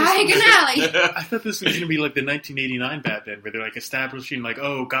 I thought Diagon Alley. I thought this was going to be like the 1989 Batman, where they're establishing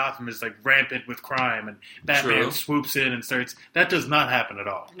Gotham is rampant with crime, and Batman swoops in and starts. That does not happen at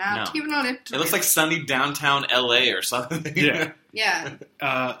all. Not even on it. It looks like sunny downtown LA or something. Yeah. Yeah.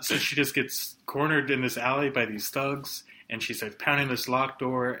 So she just gets cornered in this alley by these thugs, and she starts pounding this locked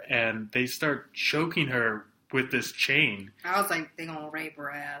door, and they start choking her with this chain. I was like, they gonna rape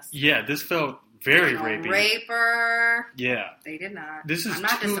her ass. Yeah, this felt very They gonna rapey. rape her. Yeah. They did not. This is I'm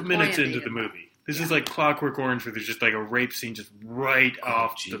not 2 minutes disappointed into they the did not. movie. This is like Clockwork Orange, where there's just a rape scene just right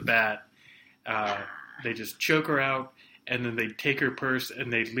off the bat. They just choke her out, and then they take her purse,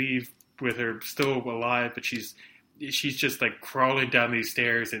 and they leave with her still alive, but she's just crawling down these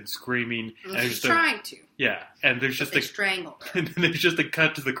stairs and screaming. Well, and she's trying to. Yeah, and there's just they strangled her. and then there's just a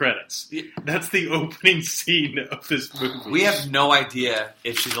cut to the credits. Yeah. That's the opening scene of this movie. We have no idea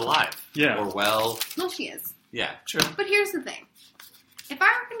if she's alive. Yeah. Or well. Well, she is. Yeah, true. But here's the thing. If I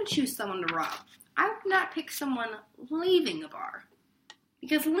were going to choose someone to rob, I would not pick someone leaving a bar.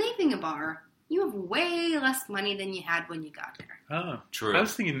 Because leaving a bar, you have way less money than you had when you got there. Oh, true. I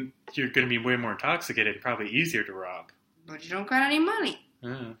was thinking you're going to be way more intoxicated and probably easier to rob. But you don't got any money.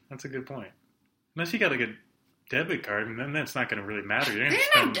 That's a good point. Unless you got a debit card, and then that's not going to really matter. You're They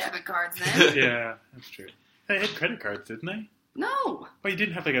gonna didn't have debit cards then. spend... Yeah, that's true. They had credit cards, didn't they? No. Well, you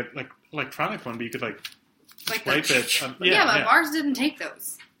didn't have a electronic one, but you could Like swipe the... it. Yeah, but bars didn't take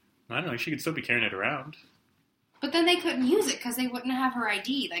those. I don't know. She could still be carrying it around. But then they couldn't use it because they wouldn't have her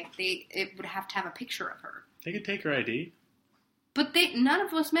ID. It would have to have a picture of her. They could take her ID. But none of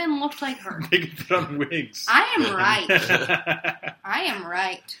those men looked like her. They could put on wigs. I am right. I am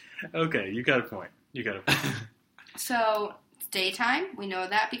right. Okay, you got a point. So, it's daytime. We know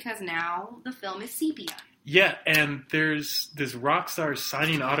that because now the film is sepia. Yeah, and there's this rock star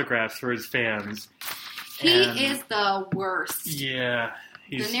signing autographs for his fans. He is the worst. Yeah.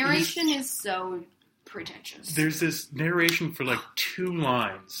 The narration is so pretentious. There's this narration for 2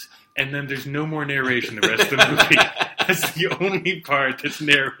 lines, and then there's no more narration the rest of the movie. That's the only part that's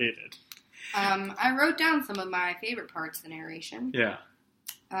narrated. I wrote down some of my favorite parts of the narration. Yeah.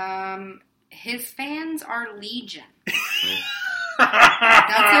 His fans are legion.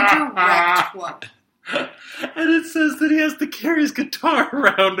 That's a direct quote. And it says that he has to carry his guitar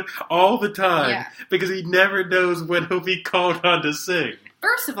around all the time because he never knows when he'll be called on to sing.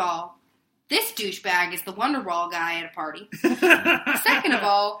 First of all, this douchebag is the Wonderwall guy at a party. Second of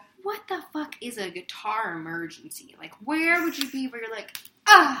all, what the fuck is a guitar emergency? Where would you be where you're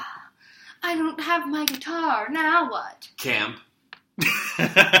I don't have my guitar, now what? Camp.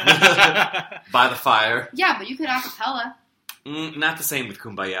 By the fire. Yeah, but you could acapella. Not the same with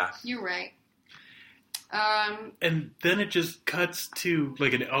Kumbaya. You're right. And then it just cuts to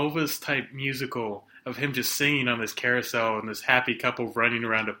like an Elvis-type musical of him just singing on this carousel and this happy couple running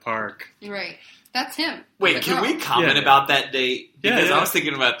around a park. You're right. That's him. Wait, The can girl. we comment about that date? Yeah, Because yeah. I was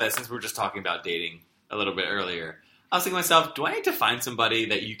thinking about that since we were just talking about dating a little bit earlier. I was thinking to myself, do I need to find somebody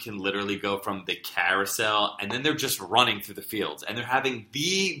that you can literally go from the carousel and then they're just running through the fields and they're having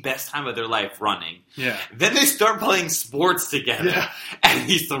the best time of their life running. Yeah. Then they start playing sports together. Yeah. And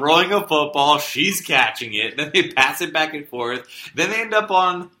he's throwing a football, she's catching it, then they pass it back and forth. Then they end up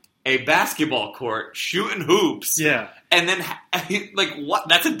on a basketball court shooting hoops. Yeah. And then, like, what?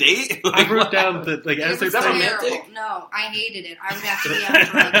 That's a date? Like, I wrote what? down that, like, as It they're was that playing... romantic? terrible. No, I hated it. I would have to be on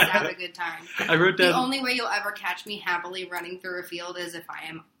drugs to have a good time. I wrote The down... only way you'll ever catch me happily running through a field is if I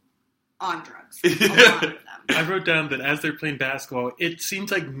am on drugs. A lot of them. I wrote down that as they're playing basketball, it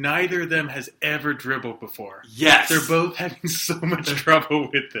seems like neither of them has ever dribbled before. Yes. They're both having so much trouble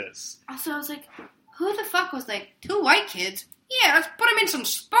with this. Also, I was like, who the fuck was like, 2 white kids? Yeah, let's put them in some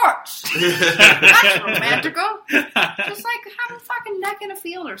sports. That's romantical. Just like have a fucking neck in a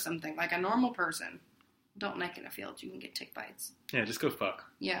field or something, like a normal person. Don't neck in a field, you can get tick bites. Yeah, just go fuck.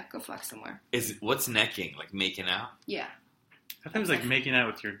 Yeah, go fuck somewhere. What's necking? Like making out? Yeah. I thought it was like making out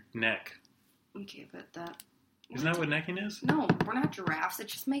with your neck. Okay, but that... Isn't that what necking is? No, we're not giraffes,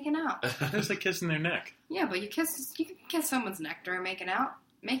 it's just making out. I thought it was like kissing their neck. Yeah, but you can kiss someone's neck during making out.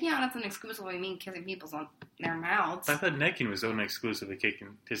 Making out doesn't exclusively mean kissing people's on their mouths. I thought necking was only exclusively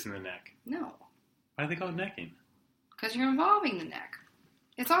kissing the neck. No, Why do they call it necking? because you're involving the neck.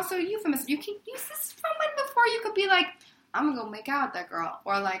 It's also a euphemism. You can use this moment before you could be like, I'm gonna go make out with that girl.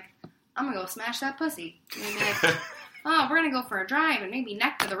 Or like, I'm gonna go smash that pussy. And you'd be like, oh, we're gonna go for a drive and maybe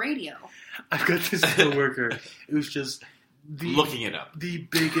neck to the radio. I've got this coworker who's just Looking it up. the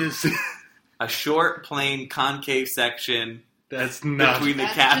biggest... A short, plain, concave section That's not... between the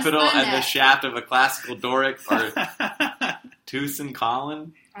That's capital just the and the neck. shaft of a classical Doric or Tucson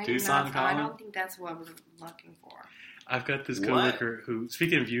Colin. I Tucson Colin? don't think that's what I was looking for. I've got this What? coworker who,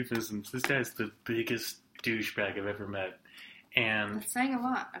 speaking of euphemisms, this guy's the biggest douchebag I've ever met. And, That's saying a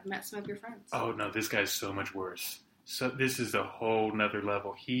lot. I've met some of your friends. oh no, this guy's so much worse. So this is a whole nother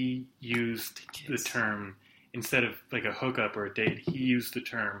level. He used the term, instead of like a hookup or a date, he used the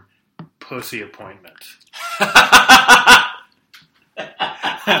term pussy appointment.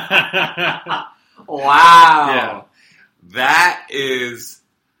 Wow. Yeah. That is,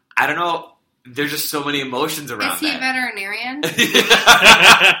 I don't know, there's just so many emotions around Is he a that. veterinarian?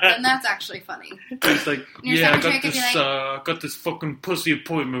 That. Then that's actually funny. It's like, Your yeah, I secretary got could be this, got this fucking pussy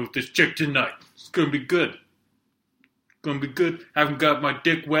appointment with this chick tonight. It's gonna be good. Gonna be good. Haven't got my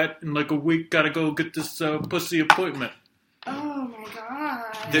dick wet in like a week. Gotta go get this pussy appointment. Oh my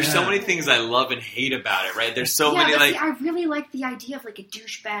god. There's so Yeah. many things I love and hate about it, right? There's so yeah, many, but like, see, I really like the idea of like a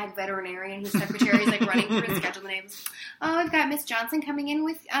douchebag veterinarian whose secretary is like running through his schedule. The names. Oh, I've got Miss Johnson coming in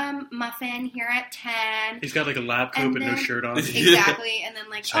with Muffin here at 10. He's got like a lab coat And but no then- shirt on. Exactly, and then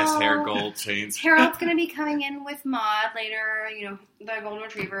like has hair, oh, gold chains. Harold's gonna be coming in with Maud later. You know, the golden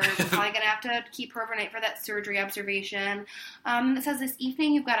retriever. We're probably gonna have to keep her overnight for that surgery observation. It says this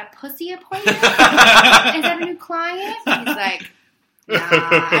evening you've got a pussy appointment. Is that a new client? And he's like, nah,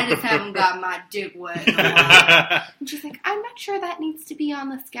 I just haven't got my dick wet in a while. And she's like, I'm not sure that needs to be on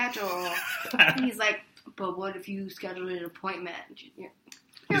the schedule. And he's like, but what if you schedule an appointment? And you're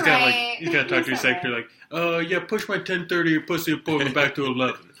He's right. got like he's got to talk to his He's all secretary like, yeah, push my 10:30 pussy appointment back to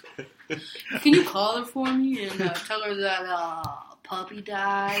 11. Can you call her for me and tell her that puppy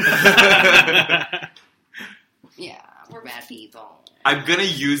died? Yeah, we're bad people. I'm gonna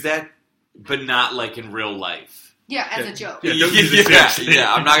use that, but not like in real life. Yeah, as a joke. Yeah, don't use it seriously.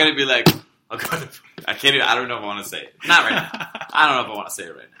 yeah. I'm not gonna be like, oh God, I can't. I don't know if I want to say it. Not right now. I don't know if I want to say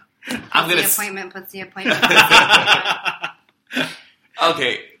it right now. I'm gonna. Pussy appointment.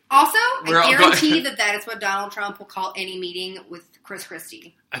 Okay. Also, We're all I guarantee that is what Donald Trump will call any meeting with Chris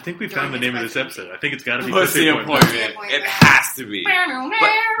Christie. I think we found the During name his of this episode. I think it's got to be Pussy appointment. Pussy appointment. It has to be.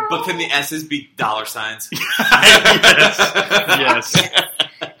 But can the S's be dollar signs? yes.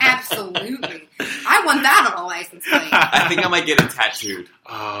 Absolutely. I want that on a license plate. I think I might get it tattooed.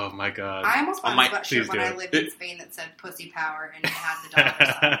 Oh my god. I almost bought my- a sweatshirt please when do I it. lived in Spain that said pussy power and it had the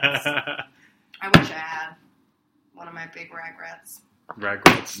dollar signs. I wish I had. One of my big regrets.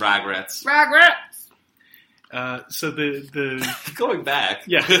 Regrets. Regrets. Regrets! So the Going back.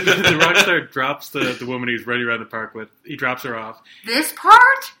 yeah the rock star drops the woman he's running around the park with. He drops her off. This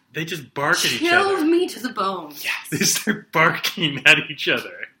part They just bark at each chilled other. me to the bone. They start barking at each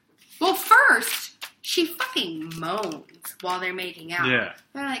other. Well, first, she fucking moans while they're making out. Yeah.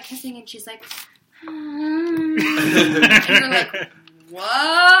 They're like kissing, and she's like, And you're like,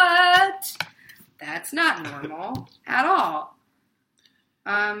 what? That's not normal at all.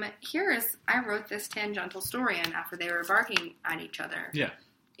 I wrote this tangential story in after they were barking at each other. Yeah.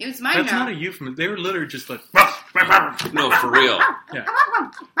 It was my That's job. not a euphemism. They were literally just like... No, for real. Yeah.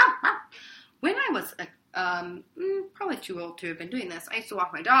 When I was probably too old to have been doing this, I used to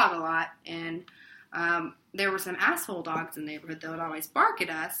walk my dog a lot, and there were some asshole dogs in the neighborhood that would always bark at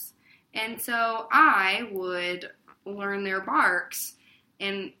us, and so I would learn their barks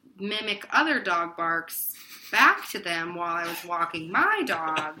and mimic other dog barks back to them while I was walking my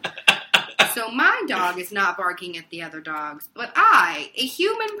dog. So my dog is not barking at the other dogs, but I, a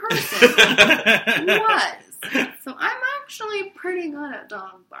human person, was. So I'm actually pretty good at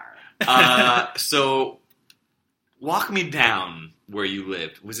dog bark. So walk me down where you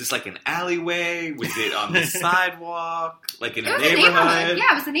lived. Was this like an alleyway? Was it on the sidewalk? Like in a neighborhood?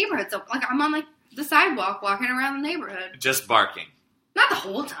 Yeah, it was a neighborhood. So like I'm on like the sidewalk walking around the neighborhood. Just barking. Not the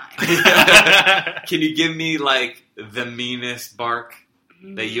whole time. Can you give me like the meanest bark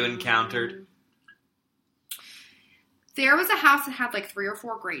that you encountered? There was a house that had like 3 or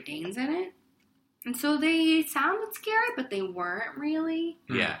 4 Great Danes in it. And so they sounded scary, but they weren't really.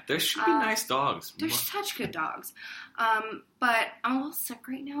 Yeah, there should be nice dogs. They're such good dogs. But I'm a little sick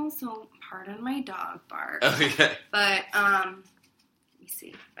right now, so pardon my dog bark. Okay. But, let me see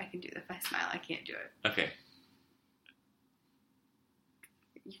if I can do it. If I smile, I can't do it. Okay.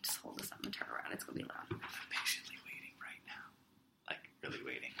 You just hold this up and turn around. It's going to be loud. I'm patiently waiting right now. Like, really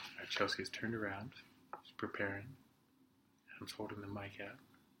waiting. All right, Chelsea's turned around. She's preparing. Adam's holding the mic out.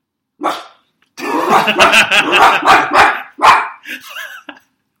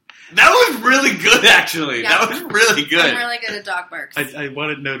 That was really good, actually. Yeah. That was really good. I'm really good at dog barks. I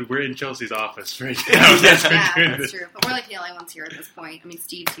want to note we're in Chelsea's office right now. That's true. But we're like the only ones here at this point. I mean,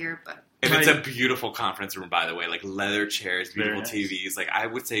 Steve's here, but... And it's a beautiful conference room, by the way. Like, leather chairs, beautiful nice. TVs. Like, I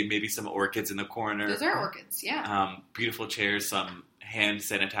would say maybe some orchids in the corner. Those are orchids, yeah. Beautiful chairs, some hand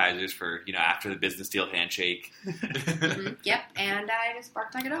sanitizers for, after the business deal handshake. Mm-hmm. Yep, and I just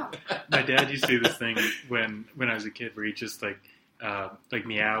barked like a dog. My dad used to do this thing when I was a kid where he just like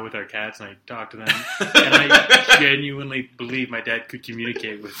meow with our cats and I talk to them. And I genuinely believe my dad could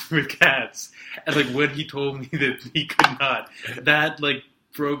communicate with cats. And like when he told me that he could not, that like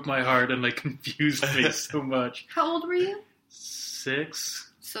broke my heart and like confused me so much. How old were you?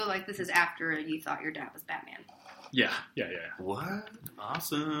 6. So like this is after you thought your dad was Batman. Yeah. What?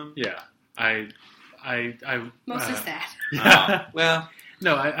 Awesome. Yeah. I Mostly sad. Yeah. Well.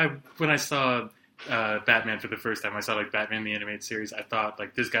 No, I when I saw Batman for the first time, I saw like Batman the Animated Series, I thought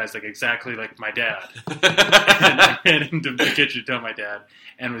like this guy's like exactly like my dad. And I ran into the kitchen to tell my dad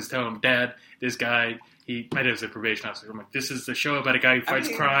and was telling him, Dad, this guy, my dad was a probation officer. I'm like, this is the show about a guy who fights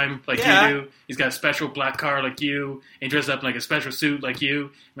crime like you do. He's got a special black car like you, and he dresses up in like a special suit like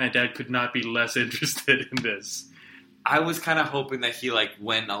you. My dad could not be less interested in this. I was kind of hoping that he like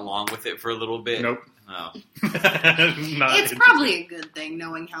went along with it for a little bit. Nope. Oh. It's probably a good thing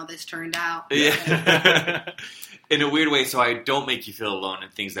knowing how this turned out. Yeah. In a weird way, so I don't make you feel alone in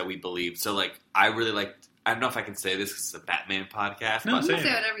things that we believe. So like, I really like, I don't know if I can say this because it's a Batman podcast, No, but Say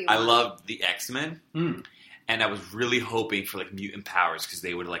whatever you want. I love the X-Men. Mm. And I was really hoping for like mutant powers because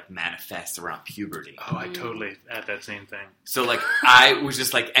they would like manifest around puberty. Oh, I totally had that same thing. So like I was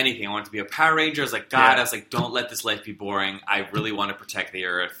just like anything. I wanted to be a Power Ranger. I was like, God, Yeah. I was like, don't let this life be boring. I really want to protect the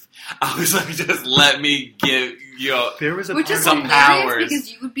Earth. I was like, just let me give There was a Which part is of some me- hilarious powers.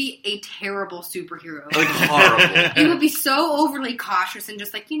 because you would be a terrible superhero. like horrible. You would be so overly cautious and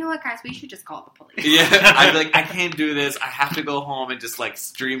just like, you know what, guys, we should just call the police. Yeah, I'd be like, I can't do this. I have to go home and just like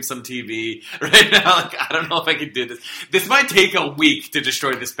stream some TV right now. Like, I don't know if I can do this. This might take a week to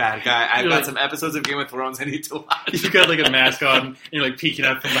destroy this bad guy. I've You're got like- some episodes of Game of Thrones I need to watch. You got like a mask on, and you're like peeking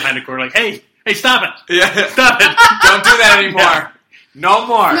out from behind a corner, like, "Hey, stop it! Yeah, Stop it! don't do that anymore. Yeah. No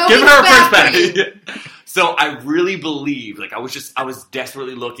more. No, Give he's her a first back. back." So I really believe, like I was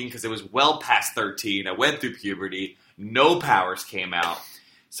desperately looking because it was well past 13. I went through puberty. No powers came out.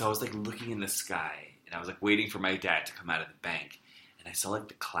 So I was like looking in the sky and I was like waiting for my dad to come out of the bank. And I saw like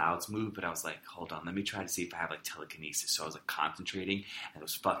the clouds move, but I was like, hold on, let me try to see if I have like telekinesis. So I was like concentrating and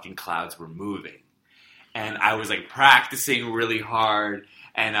those fucking clouds were moving. And I was like practicing really hard.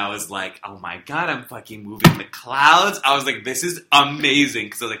 And I was like, oh my God, I'm fucking moving the clouds. I was like, this is amazing.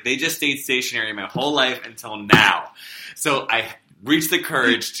 Because I was like, they just stayed stationary my whole life until now. So I reached the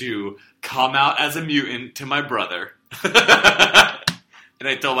courage to come out as a mutant to my brother. And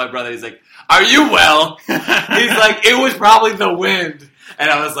I told my brother, he's like, are you well? He's like, it was probably the wind.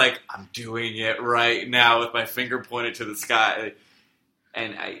 And I was like, I'm doing it right now with my finger pointed to the sky.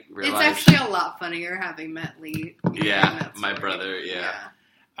 And I It's realized... actually a lot funnier having met Lee. Yeah, my brother, yeah.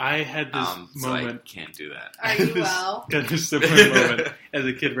 I had this So I moment. can't do that. Are you well? Kind of similar moment as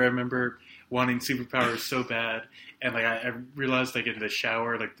a kid where I remember wanting superpowers so bad, and like I realized like in the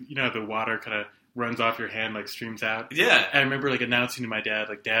shower, like you know the water kind of runs off your hand, like streams out. Yeah. I remember like announcing to my dad,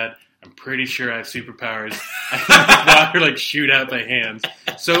 like, Dad, I'm pretty sure I have superpowers. I can make water like shoot out my hands.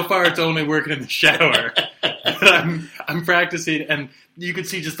 So far, it's only working in the shower. But I'm practicing, and you could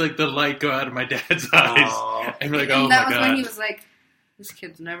see just like the light go out of my dad's eyes, Aww. and like, And oh that my was god, when he was like, "This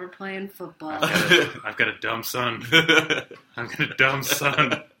kid's never playing football." I've got a dumb son. I've got a dumb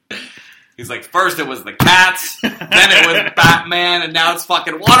son. He's like, first it was the cats, then it was Batman, and now it's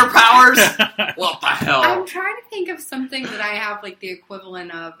fucking water powers? What the hell? I'm trying to think of something that I have like the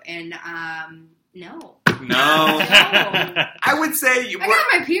equivalent of, and no. No. I I would say you were... got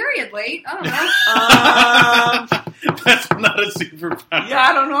my period late. I don't know. That's not a superpower. Yeah,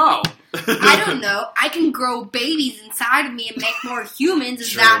 I don't know. I don't know. I can grow babies inside of me and make more humans. Is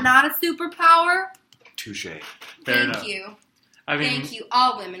True. that not a superpower? Touche. Fair Thank enough. you. I mean, Thank you.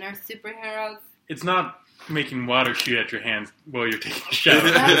 All women are superheroes. it's not making water shoot at your hands while you're taking a shower.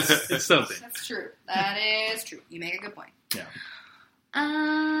 That's- It's something. That's true. That is true. You make a good point. Yeah.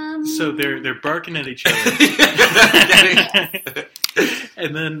 So So they're barking at each other,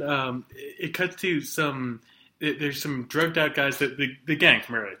 and then it cuts to some. There's some drugged out guys that the gang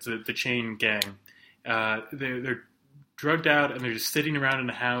from earlier. It's the chain gang. They're drugged out and they're just sitting around in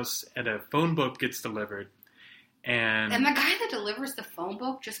a house, and a phone book gets delivered, and And the guy that delivers the phone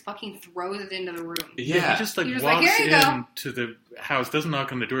book just fucking throws it into the room. Yeah. he just like You're just like, walks "Here you go." in to the house, doesn't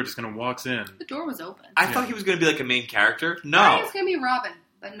knock on the door, just kind of walks in. The door was open. I thought he was going to be like a main character. I thought No. it was going to be Robin,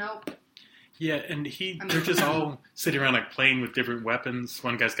 but nope. Yeah, and I mean- they're just all sitting around like playing with different weapons.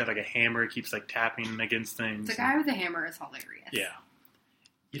 One guy's got like a hammer, keeps like tapping against things. The guy with the hammer is hilarious. Yeah.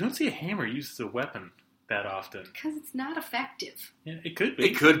 You don't see a hammer used as a weapon that often. Because it's not effective. Yeah, it could be.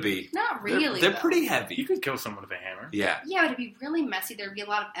 It could be. Not really. They're though. pretty You heavy. could kill someone with a hammer. Yeah. Yeah, but it'd be really messy. There'd be a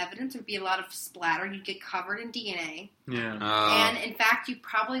lot of evidence. There'd be a lot of splatter. You'd get covered in DNA. Yeah. And in fact, you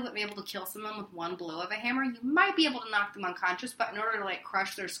probably wouldn't be able to kill someone with one blow of a hammer. You might be able to knock them unconscious, but in order to like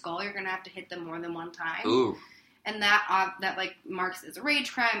crush their skull, you're going to have to hit them more than one time. Ooh. And that like marks as a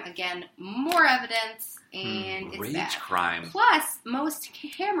rage crime. Again, more evidence, and it's Rage bad. crime. Plus, most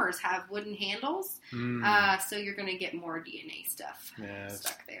hammers have wooden handles, Mm. so you're going to get more DNA stuff Yeah,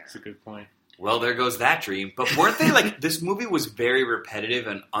 stuck there. that's a good point. Well, there goes that dream. But weren't they like, this movie was very repetitive,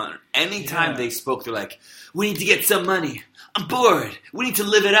 and anytime Yeah. they spoke, they're like, we need to get some money. I'm bored. We need to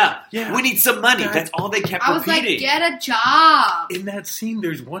live it up. Yeah. We need some money. That- That's all they kept I was repeating. like, get a job. In that scene,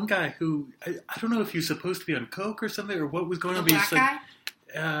 there's one guy who, I don't know if he was supposed to be on coke or something, or what was going The on, but black he's like, guy?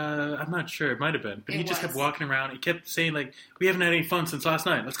 I'm not sure. It might have been. But he It just was. kept walking around. He kept saying, like, we haven't had any fun since last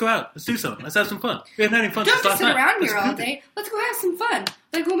night. Let's go out. Let's do something. Let's have some fun. We haven't had any fun Don't since just last sit night. around Let's here do all this." day. Let's go have some fun.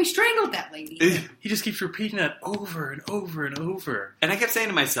 Like when we strangled that lady. He just keeps repeating that over and over and over. And I kept saying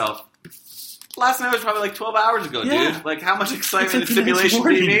to myself, last night was probably like 12 hours ago, Yeah. dude. Like, how much excitement It's and like the next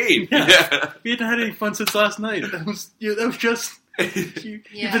stimulation do you morning. need? Yeah. We hadn't had any fun since last night. That was just... You've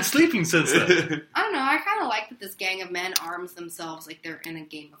Yeah. been sleeping since then. I don't know. I kind of like that this gang of men arms themselves like they're in a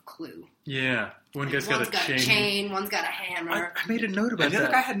game of Clue. Yeah. One Like, guy's got one's a chain. one's got a hammer, I made a note And about the other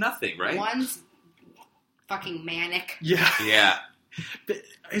that. guy had nothing, right? one's fucking manic. Yeah. Yeah. But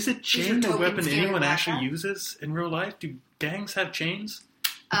is a your chain a token weapon scary anyone black actually guy? uses in real life? Do gangs have chains?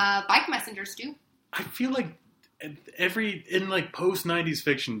 Bike messengers do. I feel like in like post 90s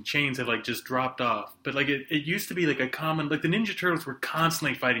fiction, chains have like just dropped off. But like it used to be like a common, like the Ninja Turtles were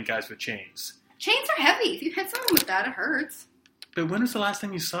constantly fighting guys with chains. Chains are heavy. If you hit someone with that, it hurts. But when was the last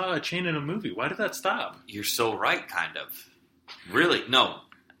time you saw a chain in a movie? Why did that stop? You're so right, kind of. Really? No.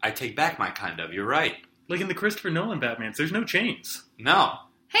 I take back my kind of. You're right. Like in the Christopher Nolan Batmans, there's no chains. No.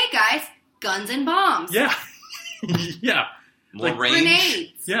 Hey guys, guns and bombs. Yeah. Yeah. More Like range.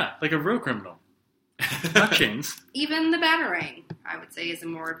 Grenades. Yeah. Like a real criminal. Not chains. Even the batarang, I would say, is a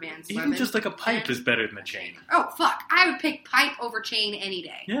more advanced Even weapon. just like a pipe is better than a chain. Oh, fuck. I would pick pipe over chain any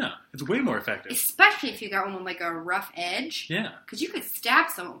day. Yeah. It's way more effective. Especially if you got one with like a rough edge. Yeah. Because you could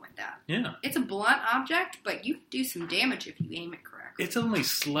stab someone with that. Yeah. It's a blunt object, but you can do some damage if you aim it correctly. It's only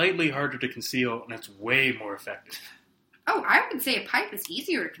slightly harder to conceal, and it's way more effective. Oh, I would say a pipe is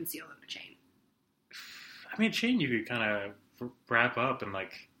easier to conceal than a chain. I mean, a chain you could kind of wrap up and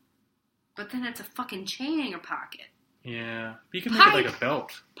like, But then it's a fucking chain in your pocket. yeah. You can make it like a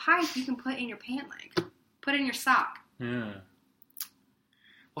belt. Pipe you can put in your pant leg. Put in your sock. Yeah.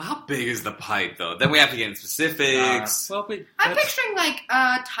 Well, how big is the pipe, though? Then we have to get into specifics. I'm picturing like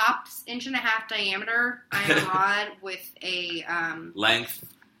a tops 1.5-inch diameter iron rod with a length.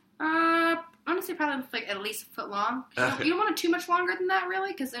 Honestly, probably like at least a foot long. You don't want it too much longer than that,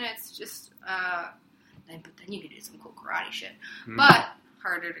 really, because then it's just. But then you can do some cool karate shit. But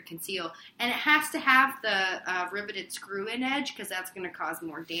harder to conceal. And it has to have the riveted screw-in edge, because that's going to cause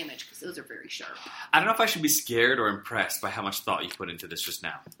more damage, because those are very sharp. I don't know if I should be scared or impressed by how much thought you put into this just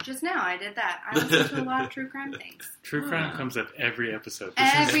now. Just now, I did that. I listen to a lot of true crime things. True crime comes up every episode.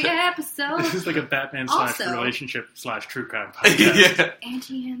 Episode. This is like a Batman / relationship / true crime podcast. Yeah.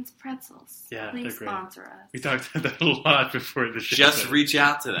 Auntie Anne's Pretzels. Yeah, please they're great. sponsor us. We talked about that a lot before the show. Just reach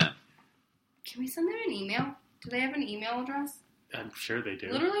out to them. Can we send them an email? Do they have an email address? I'm sure they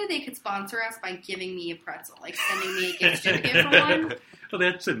do. Literally, they could sponsor us by giving me a pretzel, like sending me a gift certificate for one. Well,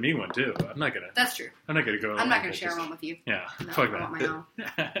 they sent me one too. I'm not gonna go. I'm not gonna share one with you. Yeah, no, fuck I that. want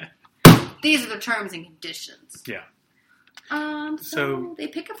my own. These are the terms and conditions. Yeah. So they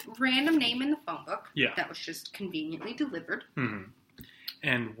pick a random name in the phone book. Yeah. That was just conveniently delivered. Mm-hmm.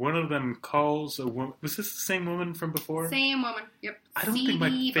 And one of them calls a woman. Was this the same woman from before? Same woman. Yep. I don't think my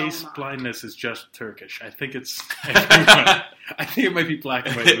face Beaumont. blindness is just Turkish. I think it's. I think it might be black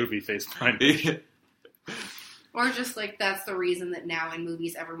and white movie face blindness. Or just like that's the reason that now in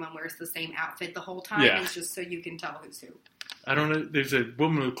movies everyone wears the same outfit the whole time. Yeah. It's just so you can tell who's who. I don't know. There's a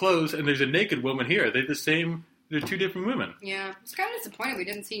woman with clothes and there's a naked woman here. Are they the same? They're two different women. Yeah. It's kind of disappointed we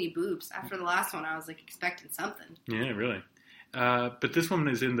didn't see any boobs. After the last one, I was like expecting something. Yeah, really. But this woman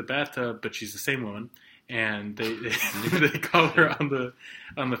is in the bathtub, but she's the same woman, and they they call her on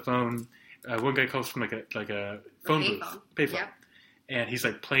the phone. One guy calls from like a phone booth, payphone, yeah. And he's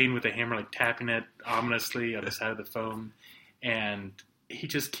like playing with the hammer, like tapping it ominously on the side of the phone, and he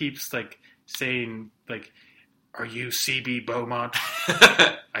just keeps like saying like, "Are you CB Beaumont?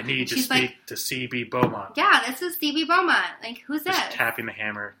 I need to speak to CB Beaumont." Yeah, this is CB Beaumont. Like, who's just that? tapping the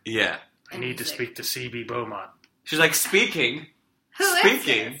hammer. Yeah. I need to speak to CB Beaumont. She's like, speaking. Who is this?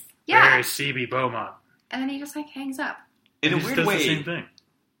 Yeah. Yeah. Where is CB Beaumont? And then he just like hangs up. In a He just weird does way, the same thing.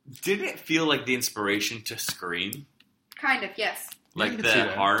 didn't it feel like the inspiration to Scream? Kind of, yes. Like I can the see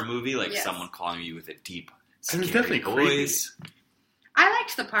that. horror movie? Like Yes. someone calling you with a deep, And it's scary definitely voice. I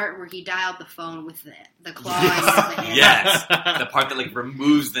liked the part where he dialed the phone with the claw and the hand. Yes. The part that like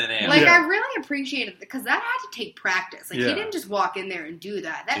removes the nail. Like, Yeah. I really appreciated it because that had to take practice. Like, Yeah. he didn't just walk in there and do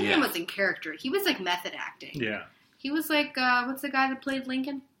that. That Yeah. man was in character. He was like method acting. Yeah. He was like, what's the guy that played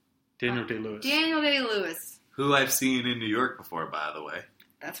Lincoln? Daniel Day-Lewis. Daniel Day-Lewis. Who I've seen in New York before, by the way.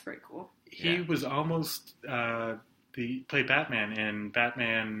 That's pretty cool. He Yeah. was almost played Batman in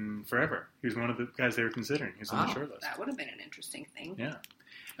Batman Forever. He was one of the guys they were considering. He was on the Oh. short list. That would have been an interesting thing. Yeah.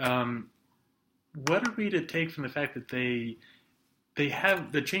 What are we to take from the fact that they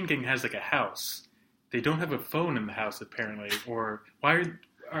have the chain gang has like a house? They don't have a phone in the house apparently, or why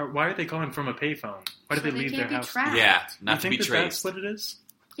are they calling from a payphone? Why do So they they leave can't their be house? tracked. Yeah, You not to think be that traced. that's what it is?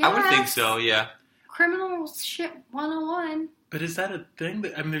 I would think Yes. so, yeah. Criminal shit 101. But is that a thing?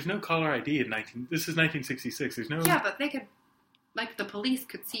 I mean, there's no caller ID in This is 1966. There's no. Yeah, but they could, like, the police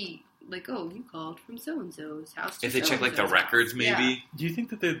could see, like, oh, you called from so-and-so's house to If they check like the so-and-so's records, house. maybe. Yeah. Do you think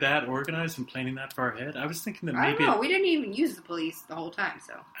that they're that organized and planning that far ahead? I was thinking that I maybe. don't know. We didn't even use the police the whole time,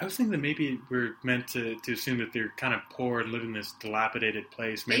 so. I was thinking that maybe we're meant to assume that they're kind of poor and live in this dilapidated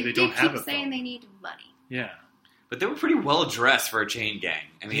place. Maybe they don't did have a keep saying phone. they needed money. Yeah. But they were pretty well dressed for a chain gang.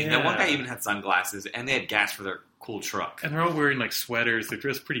 I mean, that one guy Yeah. even had sunglasses, and they had gas for their cool truck. And they're all wearing like sweaters. They're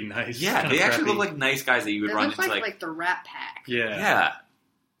dressed pretty nice. Yeah, Kinda they actually preppy. look like nice guys that you would They run look into. like the Rat Pack. Yeah.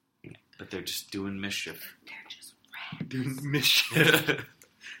 Yeah. But they're just doing mischief. They're just rats. Doing mischief.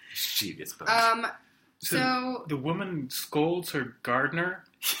 Mischievous folks. So the woman scolds her gardener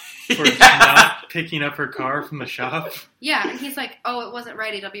for Yeah. not picking up her car from the shop. yeah, and he's like, oh, it wasn't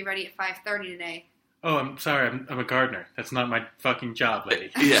ready. It'll be ready at 5:30 today. Oh, I'm sorry. I'm a gardener. That's not my fucking job,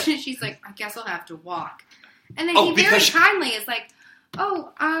 lady. Yeah. She's like, I guess I'll have to walk. And then Oh, he very because she- kindly is like,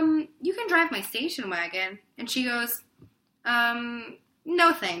 oh, you can drive my station wagon. And she goes,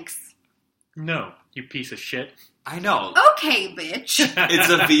 no thanks. No, you piece of shit. I know. Okay, bitch. It's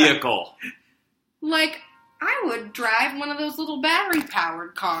a vehicle. Like, I would drive one of those little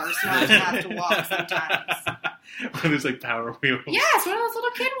battery-powered cars, not have to walk sometimes. When there's like power wheels. Yes, one of those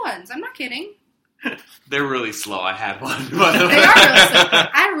little kid ones. I'm not kidding. They're really slow. I had one. By the way. They are really slow. I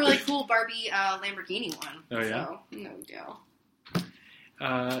had a really cool Barbie Lamborghini one. Oh, yeah? So, no deal.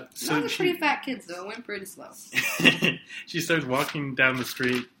 So Those are pretty fat kids, though. It went pretty slow. she starts walking down the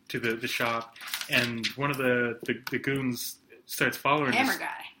street to the shop, and one of the goons starts following Hammer us. guy.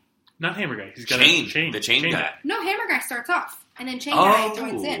 Not Hammer Guy. He's got Chain. a chain. The chain guy. No, Hammer guy starts off. And then Chain Guy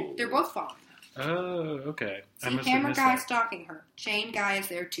joins in. They're both following her. Oh, okay. See, Hammer Guy stalking her. Chain Guy is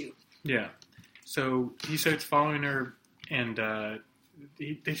there too. Yeah. So he starts following her, and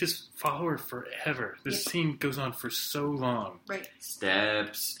they just follow her forever. This scene goes on for so long. Right.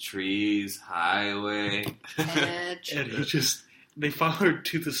 Steps, trees, highway. Edge. And they follow her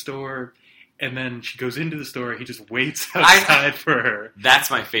to the store, and then she goes into the store. He just waits outside for her. That's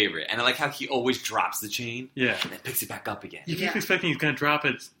my favorite. And I like how he always drops the chain. Yeah. And then picks it back up again. You keep expecting he's going to drop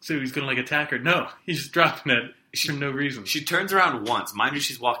it, so he's going to, like, attack her. No, he's just dropping it for no reason. She turns around once. Mind you,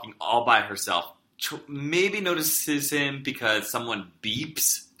 she's walking all by herself. Maybe notices him because someone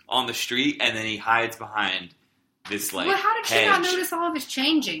beeps on the street, and then he hides behind this, like, Well, how did she hedge. not notice all of his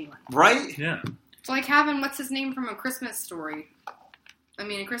chain jingling? Right? Yeah. It's like having, what's his name from A Christmas Story?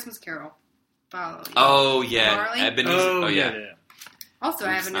 A Christmas Carol. Follow you. Oh, yeah. Marley? Ebenezer. yeah. Also,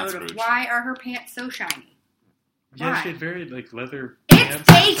 I have a Not note of Scrooge. why are her pants so shiny? Yeah, Why? she had very, like, leather It's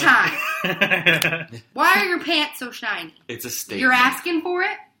pants. daytime! Why are your pants so shiny? It's a statement. You're asking for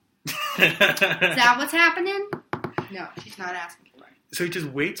it? Is that what's happening? No, she's not asking for it. So he just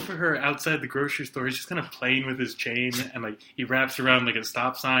waits for her outside the grocery store. He's just kind of playing with his chain, and, like, he wraps around, like, a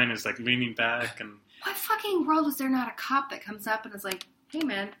stop sign, is, like, leaning back, and... What fucking world is there not a cop that comes up and is like, hey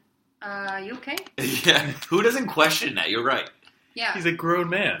man, you okay? Yeah. Who doesn't question that? You're right. Yeah. He's a grown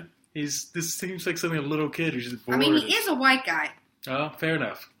man. This seems like something a little kid who's just bored. I mean, he is a white guy. Oh, fair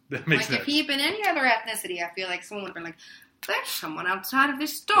enough. That makes Like, sense. if he had been any other ethnicity, I feel like someone would have been like, there's someone outside of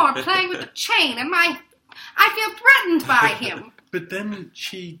this store playing with a chain, and I feel threatened by him. But then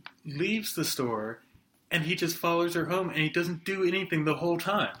she leaves the store, and he just follows her home, and he doesn't do anything the whole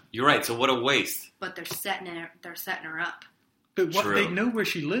time. You're right. So what a waste. But they're setting her up. But what, True. they know where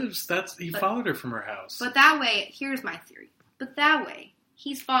she lives. He But- followed her from her house. But that way, here's my theory. But that way,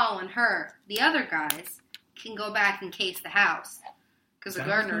 he's following her. The other guys can go back and case the house. Because the That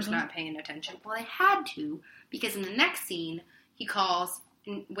gardener's was- not paying attention. Well, they had to. Because in the next scene, he calls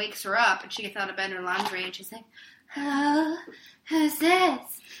and wakes her up. And she gets out of bed in her lingerie. And she's like, oh, who's this?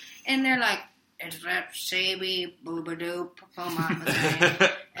 And they're like, it's that shabby boobadoop from Mama's name.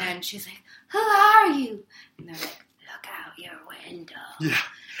 And she's like, who are you? And they're like, look out your window. Yeah.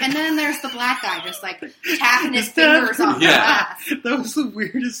 And then there's the black guy just like tapping his Just tapping- fingers on the Yeah. glass. That was the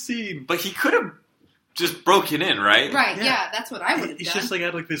weirdest scene. But he could have just broken in, right? Right, Yeah. yeah, that's what I would have He's done. just like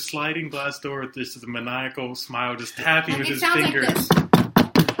had like this sliding glass door with this maniacal smile, just tapping And with it his sounds like fingers. this.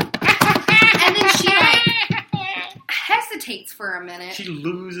 And then she like hesitates for a minute. She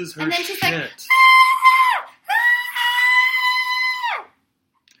loses her And then she's shit. like,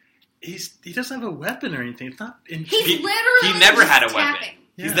 He doesn't have a weapon or anything. It's not. He's He literally never just had a weapon. tapping.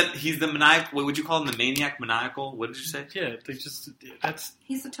 Yeah. He's the maniac. What would you call him? The maniac maniacal? What did you say? Yeah, they just that's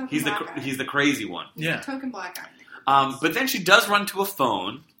He's the token He's black guy. the crazy one. He's yeah. the token black guy. But then she does run to a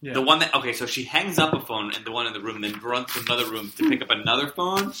phone. Yeah. The one that so she hangs up a phone and the one in the room, then runs to another room to pick up another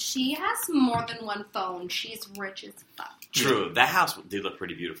phone. She has more than one phone. She's rich as fuck. True, that house did look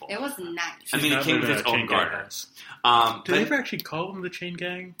pretty beautiful. It was nice. I mean, it not came in with a its own chain gang garden. house. But Did they ever actually call them the Chain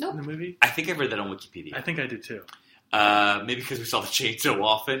Gang Nope. in the movie? I think I read that on Wikipedia. I think I did too. Maybe because we saw the chain so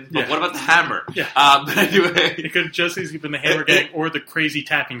often. But Yeah. what about the hammer? Yeah. But anyway, It could have just easily been the Hammer Gang or the Crazy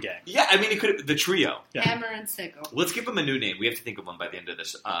Tapping Gang. yeah. I mean, it could the trio. Yeah. Hammer and Sickle. Let's give them a new name. We have to think of one by the end of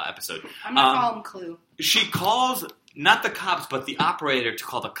this episode. I'm gonna call him Clue. She calls not the cops, but the operator to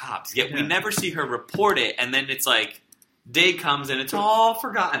call the cops. Yet we Yeah. never see her report it, and then it's like day comes and it's all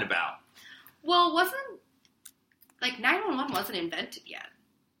forgotten about. Well, wasn't 911 wasn't invented yet.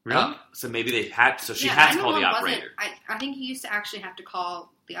 Really? So maybe they had. So she Yeah, had to call the 911 operator. I think he used to actually have to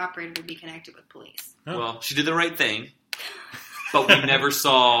call the operator to be connected with police. Oh. Well, she did the right thing, but we never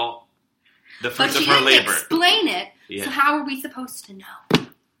saw the But fruits she of her didn't labor. explain it, Yeah. so how are we supposed to know?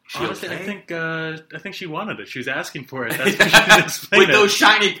 She Honestly, okay? I think she wanted it. She was asking for it. That's why she didn't explain With it. those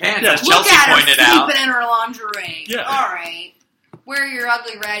shiny pants, Yeah. as Look Chelsea at her pointed out. sleeping in her lingerie. Yeah. All right. Wear your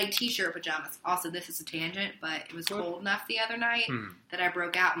ugly, ratty t-shirt pajamas. Also, this is a tangent, but it was What? cold enough the other night that I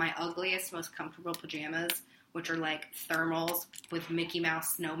broke out my ugliest, most comfortable pajamas, which are like thermals with Mickey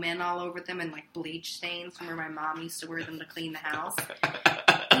Mouse snowmen all over them and like bleach stains from where my mom used to wear them to clean the house.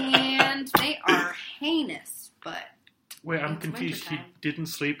 And they are heinous, but Wait, I'm It's confused. You wintertime. didn't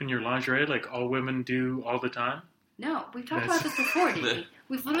sleep in your lingerie like all women do all the time? no, we've talked That's- about this before, didn't we?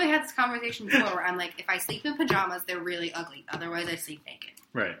 We've literally had this conversation before where I'm like, if I sleep in pajamas, they're really ugly. Otherwise, I sleep naked.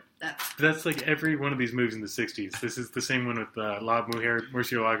 Right. That's That's like every one of these movies in the 60s. This is the same one with La Mujer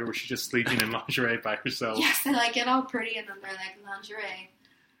Murcielago where she's just sleeping in lingerie by herself. yes, they like get all pretty and then they're like lingerie.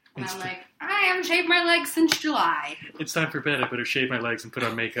 And It's I'm the- like, I haven't shaved my legs since July. It's time for bed. I better shave my legs and put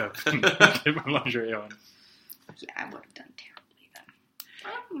on makeup and get my lingerie on. Yeah, I would have done too.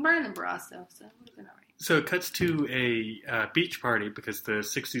 I'm burning the bras, though, so we're all right. So it cuts to a beach party because the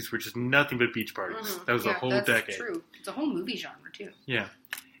 60s were just nothing but beach parties. Mm-hmm. That was a whole that's decade. True. It's a whole movie genre, too. Yeah.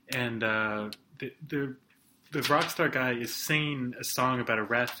 And the rock star guy is singing a song about a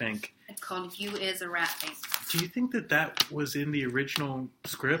rat fink. It's called You Is a Rat Fink. Do you think that was in the original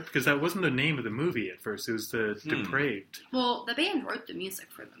script? Because that wasn't the name of the movie at first. It was the Depraved. Well, the band wrote the music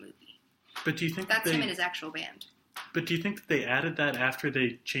for the movie. But do you think that's him and his actual band? But do you think that they added that after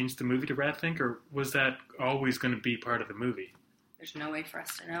they changed the movie to Ratfink, or was that always going to be part of the movie? There's no way for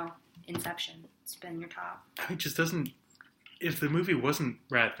us to know. Inception. Spin your top. It just doesn't... If the movie wasn't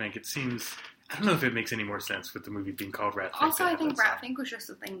Ratfink, it seems... I don't know if it makes any more sense with the movie being called Ratfink. Also, I think Ratfink was just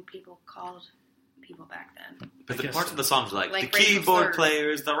a thing people called people back then. But the parts of the songs like the Rachel keyboard Third. player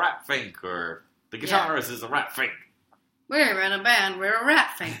is the Ratfink, or the guitarist is the Ratfink. We're in a band. We're a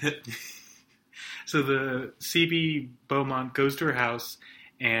Ratfink. So the CB Beaumont goes to her house,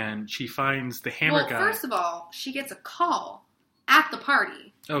 and she finds the hammer guy. Well, first of all, she gets a call at the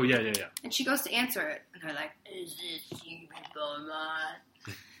party. Oh, yeah. And she goes to answer it, and they're like, "Is this CB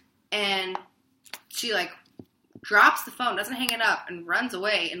Beaumont?" And she, drops the phone, doesn't hang it up, and runs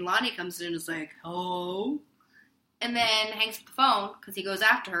away, and Lonnie comes in and is like, "Hello?" And then hangs up the phone, because he goes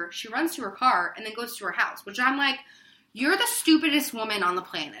after her. She runs to her car, and then goes to her house, which I'm like, you're the stupidest woman on the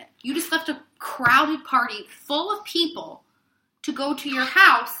planet. You just left a crowded party full of people to go to your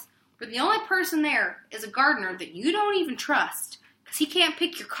house where the only person there is a gardener that you don't even trust because he can't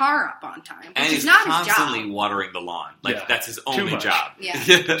pick your car up on time. Which And is he's not constantly his job. watering the lawn. That's his only much. job. Yeah.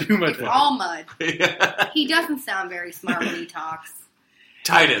 Too much. It's all mud. He doesn't sound very smart when he talks.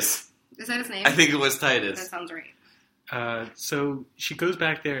 Titus. Is that his name? I think it was That Titus. sounds right. So she goes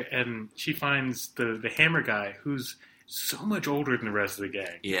back there, and she finds the hammer guy, who's so much older than the rest of the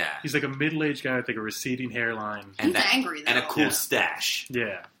gang. Yeah. He's like a middle-aged guy with like a receding hairline. He's angry, though. And a cool stash.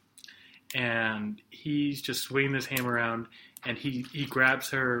 Yeah. And he's just swinging this hammer around, and he grabs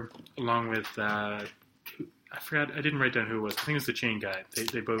her along with, I forgot, I didn't write down who it was. I think it was the chain guy.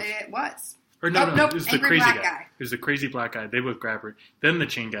 They both... It was. Or no, Nope, it was the angry crazy black guy. guy. It was the crazy black guy. They both grab her. Then the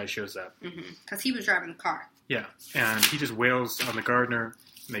chain guy shows up. Because he was driving the car. Yeah. And he just wails on the gardener,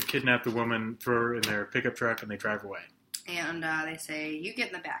 and they kidnap the woman, throw her in their pickup truck, and they drive away. And they say, "You get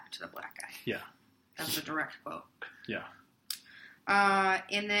in the back," to the black guy. Yeah. That's a direct quote. Yeah.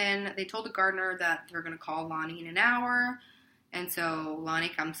 And then they told the gardener that they're going to call Lonnie in an hour. And so Lonnie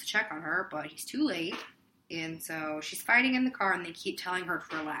comes to check on her, but he's too late. And so she's fighting in the car, and they keep telling her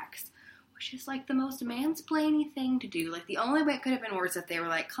to relax. Which is like the most mansplaining thing to do. Like, the only way it could have been worse if they were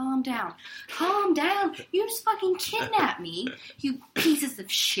like, calm down. Calm down. You just fucking kidnapped me, you pieces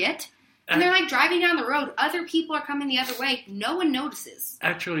of shit. And they're like driving down the road. Other people are coming the other way. No one notices.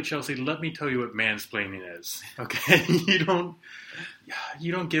 Actually, Chelsea, let me tell you what mansplaining is. Okay? You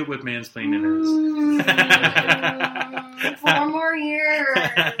don't get what mansplaining is. 4 more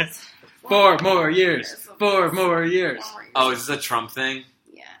years. 4 more years. 4 more years. Oh, is this a Trump thing?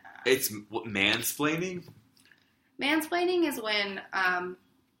 Yeah. It's mansplaining? Mansplaining is when,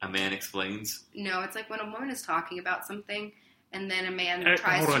 A man explains? no, it's like when a woman is talking about something, and then a man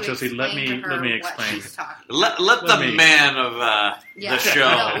tries hold on, to Chelsea, explain let to me her what explain. she's talking Let about. the man of Yeah, the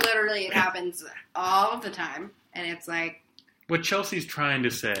show. No, literally, it happens all of the time, and it's like, What Chelsea's trying to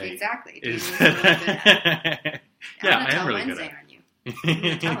say exactly. is... Jamie's really good at it. Yeah, I'm I gonna am tell really good Wednesday at on you. I'm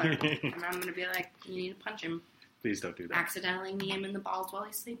gonna tell her, and I'm gonna be like, you need to punch him. Please don't do that. Accidentally knee him in the balls while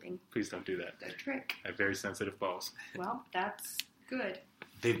he's sleeping. Please don't do that. Good trick. I have very sensitive balls. Well, that's good.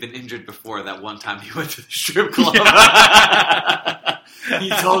 They've been injured before. That one time he went to the strip club. He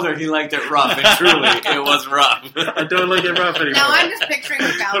told her he liked it rough, and truly, it was rough. I don't like it rough anymore. Now I'm just picturing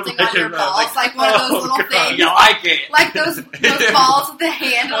her bouncing on your balls like one of those little God. things. You like it. Like those balls with the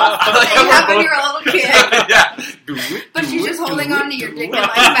handles that you have when you're a little kid. Yeah. But she's just holding on to your dick and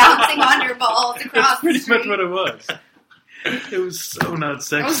like bouncing on your balls across That's the pretty street. much what it was. It was so not It was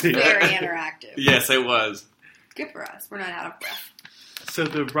sexy. very interactive. Yes, it was. Good for us. We're not out of breath. So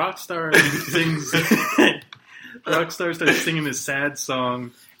the rock star sings. The rock star starts singing this sad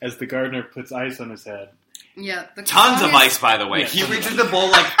song as the gardener puts ice on his head. Yeah. The Tons song of is- ice, by the way. Yeah, He tons of reaches ice. the bowl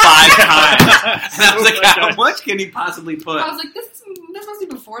like 5 times. And I was like, So much how ice. much can he possibly put? I was like, this must be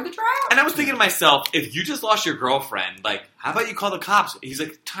before the trial. And I was thinking to myself, if you just lost your girlfriend, like, how about you call the cops? He's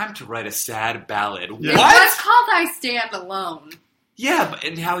like, time to write a sad ballad. Yeah. It was What? called I Stand Alone. Yeah, but,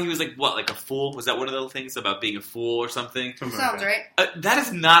 and how he was like, what, like a fool? Was that one of the things about being a fool or something? Something like Sounds that. right. That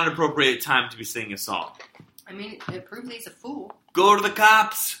is not an appropriate time to be singing a song. I mean, it proves he's a fool. Go to the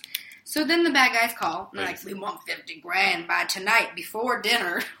cops. So then the bad guys call. And they're like, we want $50,000 by tonight before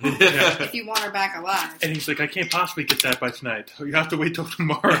dinner. Yeah. If you want her back alive. And he's like, I can't possibly get that by tonight. You have to wait till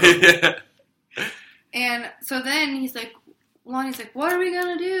tomorrow. And so then he's like, Lonnie's like, what are we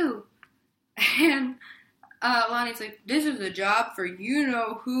going to do? And Lonnie's like, this is a job for you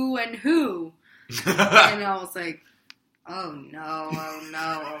know who and who. And I was like, oh no.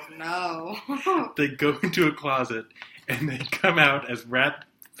 They go into a closet, and they come out as Rat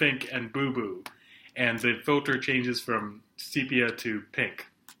Fink and Boo Boo. And the filter changes from sepia to pink.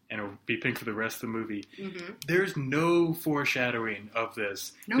 And it'll be pink for the rest of the movie. Mm-hmm. There's no foreshadowing of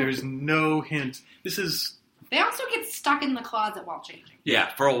this. Nope. There's no hint. They also get stuck in the closet while changing.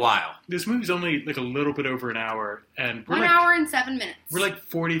 Yeah, for a while. This movie's only like a little bit over an hour, and we're 1 like, hour and 7 minutes. We're like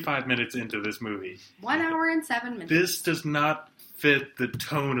 45 minutes into this movie. 1 hour and 7 minutes. This does not fit the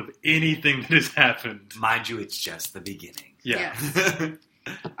tone of anything that has happened. Mind you, it's just the beginning. Yeah. Yes.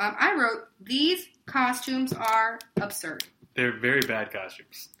 I wrote, these costumes are absurd. They're very bad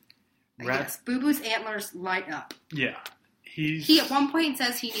costumes. Yes, Boo Boo's antlers light up. Yeah. He at one point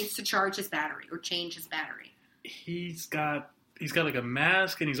says he needs to charge his battery or change his battery. He's got like a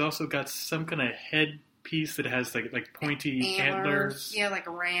mask, and he's also got some kind of headpiece that has like pointy antlers. Yeah, like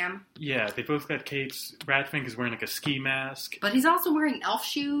a ram. Yeah, they both got capes. Ratfink is wearing like a ski mask. But he's also wearing elf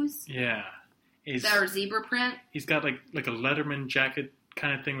shoes. Yeah. That are zebra print. He's got like a Letterman jacket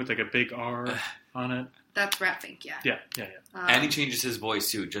kind of thing with like a big R on it. That's Ratfink, yeah. Yeah. And he changes his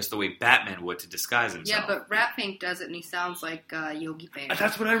voice, too, just the way Batman would to disguise himself. Yeah, but Ratfink does it, and he sounds like Yogi Bear.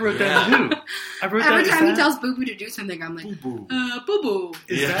 That's what I wrote down, too. Every time he tells Boo Boo to do something, I'm like, Boo Boo. Boo Boo.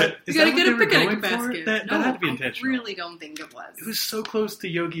 You gotta get a picnic basket. That had to be intentional. I really don't think it was. It was so close to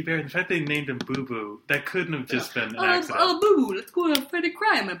Yogi Bear. The fact they named him Boo Boo, that couldn't have just been an accident. Oh, Boo Boo, let's go fight a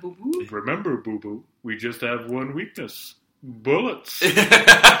crime, Boo Boo. Remember, Boo Boo, we just have one weakness. Bullets.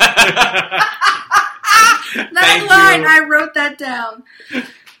 That line, I wrote that down.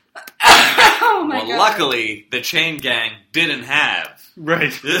 Oh my god. Well, luckily, the chain gang didn't have.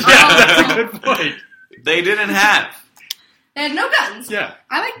 Right. Yeah, that's a good point. They didn't have. They had no guns. Yeah.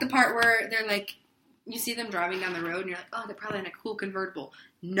 I like the part where they're like, you see them driving down the road, and you're like, oh, they're probably in a cool convertible.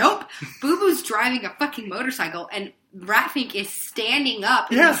 Nope. Boo Boo's driving a fucking motorcycle, and Ratfink is standing up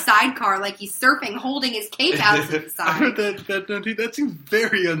in the sidecar like he's surfing, holding his cape out to the side. I heard that seems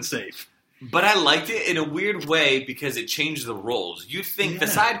very unsafe. But I liked it in a weird way because it changed the roles. You think the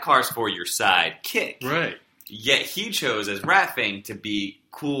sidecar's for your sidekick. Right. Yet he chose as Ratfink to be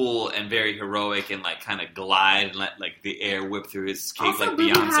cool and very heroic and like kind of glide and let like the air whip through his cape also, like Boo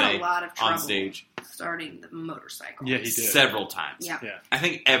Boo Beyonce had a lot of trouble on stage. Starting the motorcycle. Yeah, he did. Several times. Yeah. I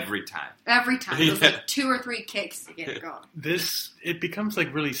think every time. Every time. It was like 2 or 3 kicks to get it going. It becomes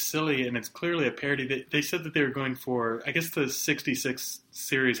like really silly, and it's clearly a parody. They said that they were going for, I guess the 66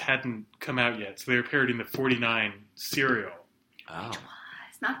 series hadn't come out yet, so they were parodying the 49 serial. Oh.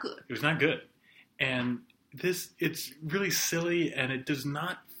 It's not good. It was not good. And it's really silly, and it does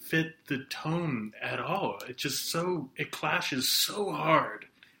not fit the tone at all. It clashes so hard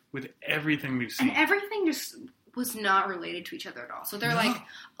with everything we've seen. And everything just was not related to each other at all. So they're like,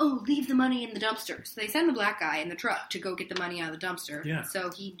 oh, leave the money in the dumpster. So they send the black guy in the truck to go get the money out of the dumpster. Yeah.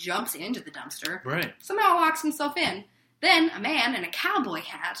 So he jumps into the dumpster. Right. Somehow locks himself in. Then a man in a cowboy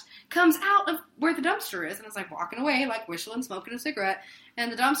hat comes out of where the dumpster is and is like walking away, like whistling, smoking a cigarette.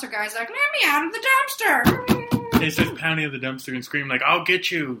 And the dumpster guy's like, let me out of the dumpster. They starts pounding at the dumpster and screaming like, I'll get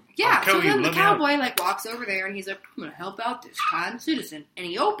you. Yeah, I'll kill so then you. the Let me out." cowboy like walks over there and he's like, I'm going to help out this kind citizen. And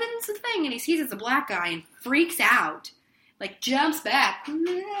he opens the thing and he sees it's a black guy and freaks out. Like jumps back.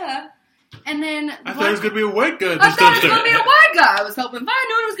 Yeah. And then I thought it was going to be a white guy. I thought it was going to be a white guy. I was hoping if I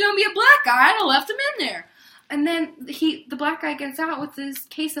knew it was going to be a black guy, I'd have left him in there. And then the black guy gets out with this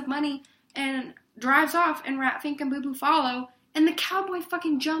case of money and drives off, and Ratfink and Boo Boo follow, and the cowboy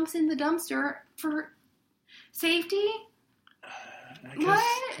fucking jumps in the dumpster for safety. I guess,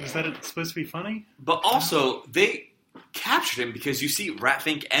 What? Was that supposed to be funny? But also, they captured him because you see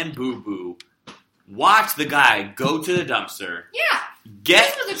Ratfink and Boo Boo watch the guy go to the dumpster. Yeah.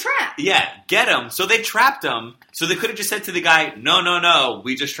 This was a trap. Yeah, get him. So they trapped him. So they could have just said to the guy, no,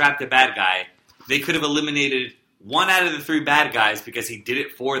 we just trapped a bad guy. They could have eliminated 1 out of the 3 bad guys because he did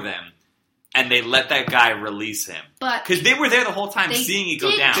it for them. And they let that guy release him. But because they were there the whole time seeing it go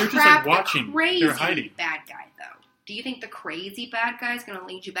down. They're just like watching. Crazy They're hiding. bad guy, though. Do you think the crazy bad guy is going to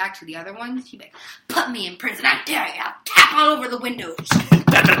lead you back to the other ones? You'd be like, put me in prison, I dare you. I'll tap all over the windows.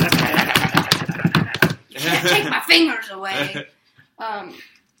 You can't take my fingers away.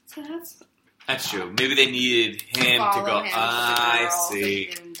 So that's true. Maybe they needed him to go, I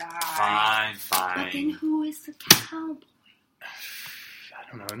see. Fine. But then who is the cowboy?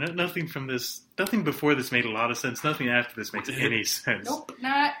 don't know. Nothing before this made a lot of sense. Nothing after this makes any sense. Nope,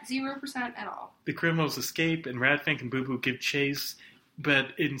 not 0% at all. The criminals escape, and Ratfink and Boo Boo give chase, but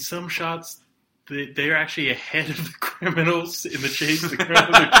in some shots, they're actually ahead of the criminals in the chase. The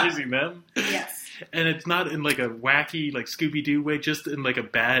criminals are chasing them. Yes. And it's not in like a wacky, like Scooby-Doo way, just in like a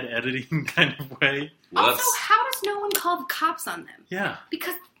bad editing kind of way. Also, how does no one call the cops on them? Yeah.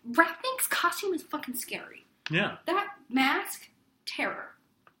 Because Ratfink's costume is fucking scary. Yeah. That mask, terror.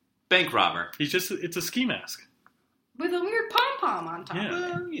 Bank robber. It's a ski mask. With a weird pom-pom on top. Yeah.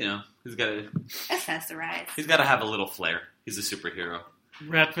 Well, he's got to Accessorize. He's got to have a little flair. He's a superhero.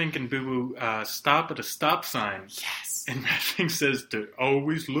 Ratfink and Boo Boo stop at a stop sign. Yes. And Ratfink says to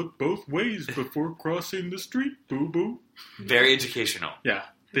always look both ways before crossing the street, Boo Boo. Very educational. Yeah.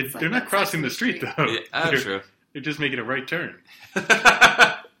 It's They're like not crossing the street, though. Yeah, true. They're just making a right turn.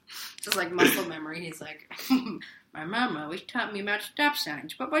 Just like muscle memory. He's like, my mama always taught me about stop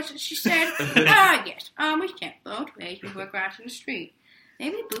signs. What was it she said? Yes. Always check both ways before crossing the street.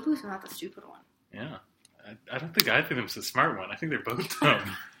 Maybe Boo Boo's not the stupid one. Yeah. I don't think either of them's the smart one. I think they're both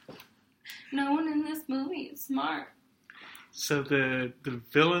dumb. No one in this movie is smart. So the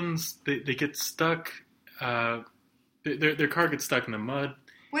villains, they get stuck. Their car gets stuck in the mud.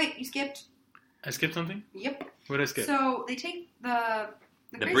 Wait, you skipped? I skipped something? Yep. What did I skip? So they take the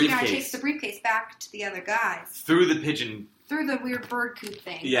crazy briefcase. guy takes the briefcase back to the other guys Through the pigeon. through the weird bird coop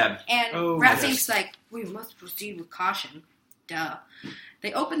thing. Yeah. And yes. Ratfink's like, we must proceed with caution. Duh.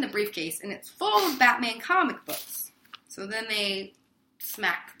 They open the briefcase and it's full of Batman comic books. So then they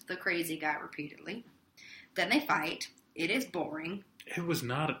smack the crazy guy repeatedly. Then they fight. It is boring. It was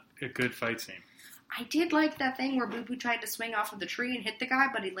not a good fight scene. I did like that thing where Boo Boo tried to swing off of the tree and hit the guy,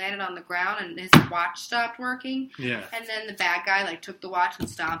 but he landed on the ground and his watch stopped working. Yeah. And then the bad guy took the watch and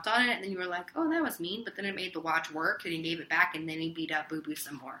stomped on it, and then you were like, oh, that was mean, but then it made the watch work, and he gave it back, and then he beat up Boo Boo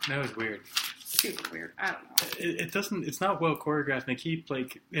some more. That was weird. Super weird. I don't know. It's not well choreographed.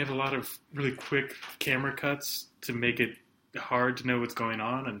 They have a lot of really quick camera cuts to make it hard to know what's going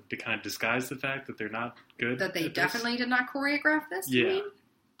on and to kind of disguise the fact that they're not good. That they at definitely did not choreograph this, you Yeah. mean?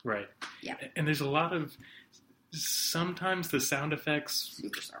 Right. Yeah. And there's a lot of... Sometimes the sound effects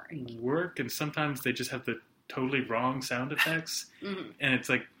Super sorry. work, and sometimes they just have the totally wrong sound effects. Mm-hmm. And it's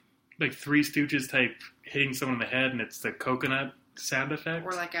like Three Stooges type hitting someone in the head, and it's the coconut sound effect.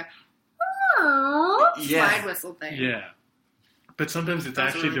 Or like a Yeah. slide whistle thing. Yeah. But sometimes it's Those are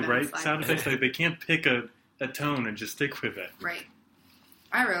actually really the bad right slide sound effects. Like they can't pick a tone and just stick with it. Right.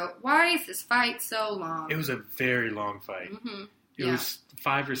 I wrote, why is this fight so long? It was a very long fight. Mm-hmm. It was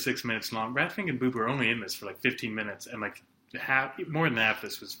 5 or 6 minutes long. Ratfink and Boo Boo are only in this for like 15 minutes, and like more than half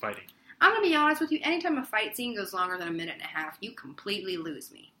this was fighting. I'm going to be honest with you. Anytime a fight scene goes longer than a minute and a half, you completely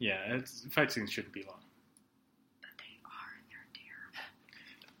lose me. Yeah, fight scenes shouldn't be long. But they are, and they're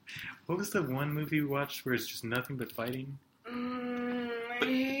terrible. What was the one movie we watched where it's just nothing but fighting? I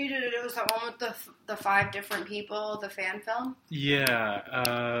hated it. It was that one with the 5 different people, the fan film. Yeah.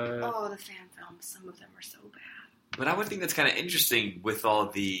 The fan films. Some of them are so bad. But I would think that's kind of interesting with all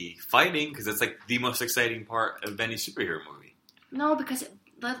the fighting, because it's like the most exciting part of any superhero movie. No, because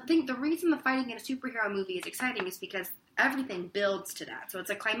the reason the fighting in a superhero movie is exciting is because everything builds to that. So it's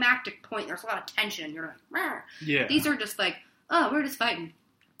a climactic point. There's a lot of tension. And you're like, Rawr. Yeah. These are just like, oh, we're just fighting.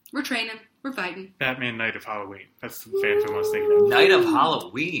 We're training. We're fighting. Batman Night of Halloween. That's the fan film I was thinking of. Night of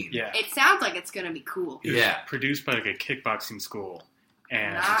Halloween. Yeah. It sounds like it's going to be cool. It was Yeah. produced by like a kickboxing school.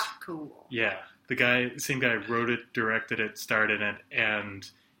 And Not cool. yeah. The same guy wrote it, directed it, starred in it, and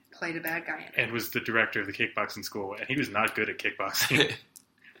Played a bad guy in it. was the director of the kickboxing school. And he was not good at kickboxing.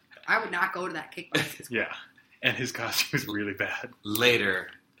 I would not go to that kickboxing school. Yeah. And his costume was really bad.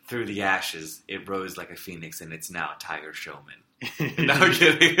 Later, through the ashes, it rose like a phoenix, and it's now Tiger Showman. No, I'm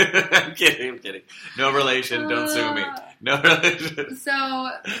kidding. I'm kidding. No relation. Don't sue me. No relation. So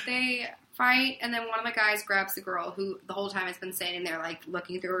they fight, and then one of the guys grabs the girl who the whole time has been standing there, like,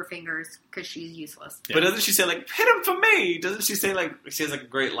 looking through her fingers because she's useless. Yeah. But doesn't she say, like, hit him for me? Doesn't she say, like, she has, like, a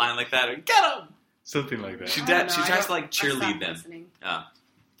great line like that? Or, get him! Something like that. She I don't know, she I tries to, don't- like, I cheerlead stopped them. listening. Oh.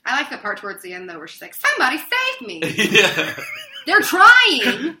 I like the part towards the end, though, where she's like, somebody save me! Yeah. They're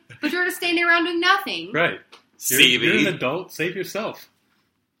trying, but you're just standing around doing nothing. Right. You're an CB. adult. Save yourself.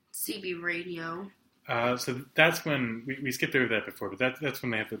 CB radio. So that's when we skipped over that before, but that's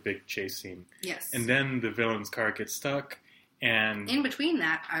when they have the big chase scene, Yes. and then the villain's car gets stuck, and In between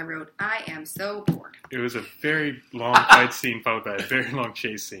that, I wrote, I am so bored. it was a very long fight scene followed by a very long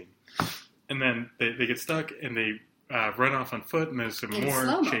chase scene, and then they get stuck and they run off on foot, and there's some In more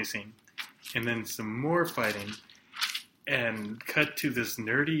slow-mo. chasing, and then some more fighting, and cut to this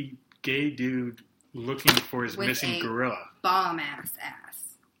nerdy gay dude looking for his With missing a- gorilla. bomb-ass ass.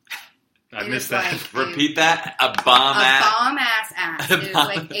 I It missed was that. like Repeat that. A bomb a ass. bomb-ass ass. It was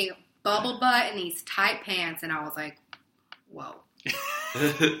like a bubble butt and these tight pants, and I was like, whoa.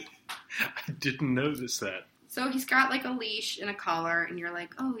 I didn't notice that. So he's got like a leash and a collar, and you're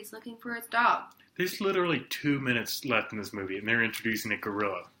like, oh, he's looking for his dog. There's literally 2 minutes left in this movie, and they're introducing a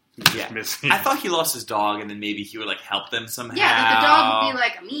gorilla. Who's just Yeah. missing. I thought he lost his dog, and then maybe he would like help them somehow. Yeah, like the dog would be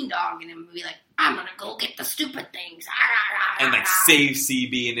like a mean dog, and it would be like, I'm gonna go get the stupid things. and like save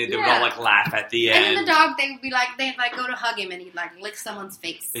CB, and they would all like laugh at the And end. then the dog, they'd like go to hug him, and he'd like lick someone's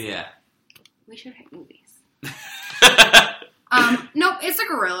face. Yeah. We should write movies. No, it's a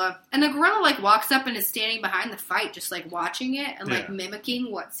gorilla, and the gorilla like walks up and is standing behind the fight, just like watching it and like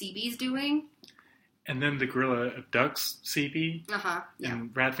mimicking what CB's doing. And then the gorilla abducts CB, Yeah.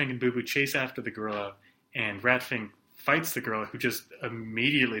 and Ratfink and Boo Boo chase after the gorilla, and Ratfink fights the gorilla, who just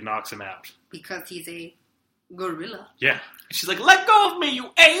immediately knocks him out. Because he's a gorilla. Yeah. She's like, "Let go of me, you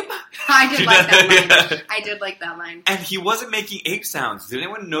ape!" I did like that line. Yeah. I did like that line. And he wasn't making ape sounds. Did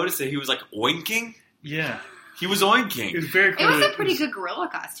anyone notice that he was like oinking? Yeah. He was It oinking. was very It cool. was a pretty good gorilla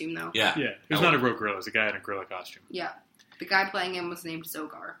costume, though. Yeah. Yeah. It was not a real gorilla. It was a guy in a gorilla costume. Yeah. The guy playing him was named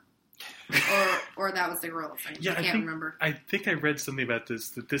Zogar. or that was the gorilla's name. Yeah, I can't remember. I think I read something about this,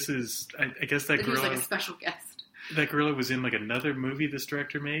 that this is, I guess that But he was gorilla, like a special guest. that gorilla was in like another movie this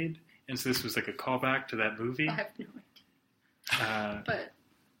director made, and so this was like a callback to that movie. I have no idea. But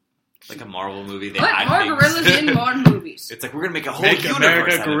Like a Marvel movie. They put add more things. gorillas in more movies. It's like we're gonna make a whole Make universe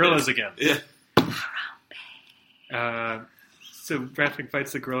America out of gorillas this. again. Yeah. So Ratfink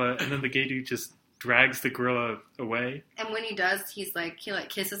fights the gorilla, and then the gay dude just drags the gorilla away. And when he does, he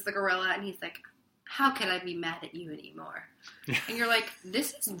kisses the gorilla, and he's like, "How can I be mad at you anymore?" And you're like,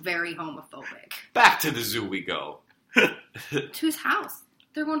 "This is very homophobic." Back to the zoo we go. To his house,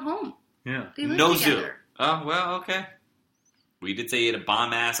 they're going home. Yeah. They live No zoo. together. Oh, well, okay. We did say he had a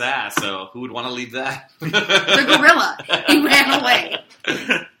bomb-ass ass, so who would want to leave that? The gorilla. He ran away.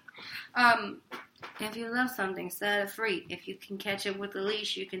 If you love something, set it free. If you can catch it with a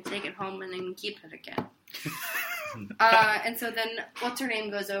leash, you can take it home and then keep it again. And so then, what's her name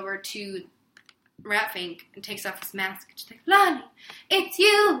goes over to Ratfink and takes off his mask. And she's like, "Lonnie, it's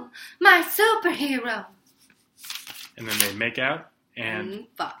you, my superhero." And then they make out, And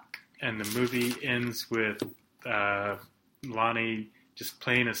fuck. and the movie ends with Lonnie just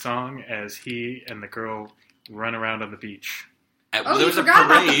playing a song as he and the girl run around on the beach. Oh, there you was a forgot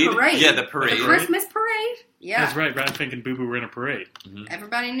about parade. the parade. Yeah, the parade. The Christmas parade? Yeah. That's right, Ratfink and Boo Boo were in a parade.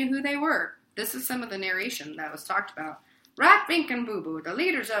 Everybody knew who they were. This is some of the narration that was talked about. Ratfink and Boo Boo, the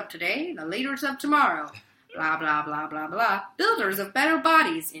leaders of today, the leaders of tomorrow. Blah, blah, blah, blah, blah. Builders of better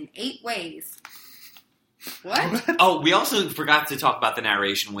bodies in 8 ways. What? Oh, we also forgot to talk about the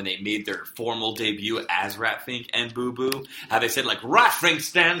narration when they made their formal debut as Ratfink and Boo Boo. How they said, like, Ratfink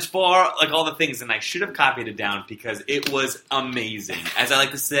stands for, like, all the things. And I should have copied it down because it was amazing. As I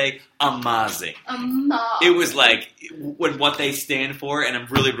like to say, amazing. It was, like, what they stand for, and I'm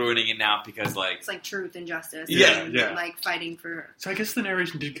really ruining it now because, like... It's like truth and justice. Yeah, and, yeah. like, fighting for... So I guess the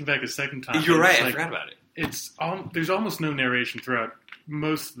narration did come back a second time. You're right, It's I like, forgot about it. there's almost no narration throughout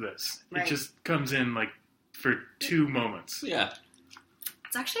most of this. Right. It just comes in, like, for 2 moments. Yeah.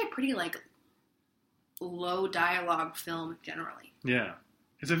 It's actually a pretty, like, low dialogue film, generally. Yeah.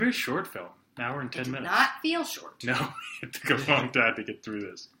 It's a very short film. An hour and 10 It did minutes. not feel short. No, it took a long time to get through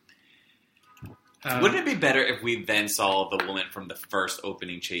this. Wouldn't it be better if we then saw the woman from the first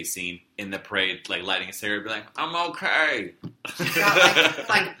opening chase scene in the parade, like, lighting a cigarette, be like, "I'm okay." She's got,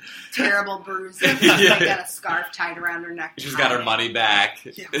 like terrible bruises. Yeah. Like, got a scarf tied around her neck. She's got her money back.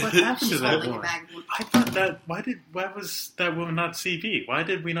 Yeah, what happened to She's that holding a woman? bag. I thought that, why was that woman not CB? Why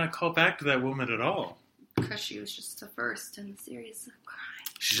did we not call back to that woman at all? Because she was just the first in the series of crime.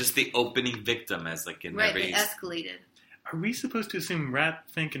 She's just the opening victim, as like in Right, every. they escalated. Are we supposed to assume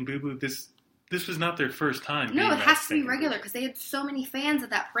Ratfink and Boo Boo, this was not their first time? No, being it has to be Ratfink and regular Boo because they had so many fans at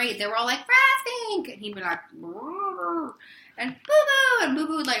that parade. They were all like, "Ratfink!" And he'd be like, "Brrr," and "Boo Boo!" And Boo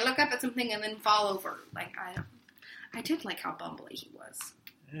Boo would like look up at something and then fall over. Like, I did like how bumbly he was.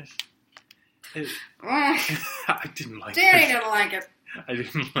 Boo. Danny I didn't like didn't like it. I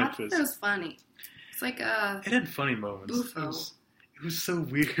didn't I like thought this. it was funny. It's like, It had funny moments. Boofo. It was so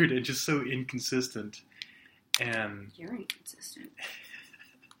weird and just so inconsistent. And you're inconsistent.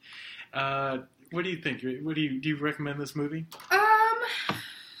 what do you think? Do you recommend this movie?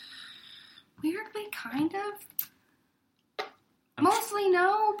 Weirdly, kind of. Mostly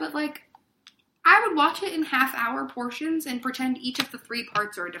no, but like, I would watch it in half-hour portions and pretend each of the 3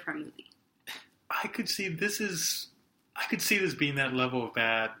 parts are a different movie. I could see this being that level of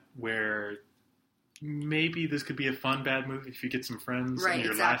bad where maybe this could be a fun bad movie if you get some friends Right, and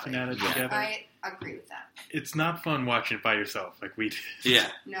you're exactly. laughing at it Yeah. together. I agree with that. It's not fun watching it by yourself like we did. Yeah,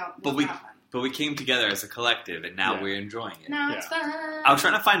 No, But it's we- not fun. but we came together as a collective, and now Yeah. we're enjoying it. No, it's fun. I was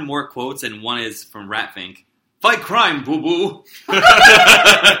trying to find more quotes, and one is from Ratfink. Fight crime, boo-boo!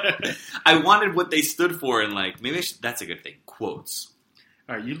 I wanted what they stood for, and like, maybe that's a good thing. Quotes.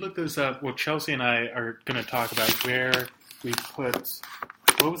 All right, you look those up. Well, Chelsea and I are going to talk about where we put.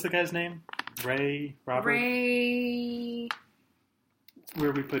 What was the guy's name? Robert? Ray.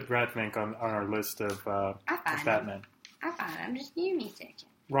 Where we put Radvink on our list of I found Batman. I'm fine. I'm just unisearching.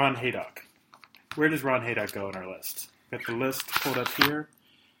 Ron Haydock. Where does Ron Haydock go on our list? Got the list pulled up here.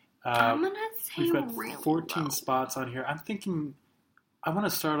 I'm gonna say We've got really 14 low. spots on here. I'm thinking. I want to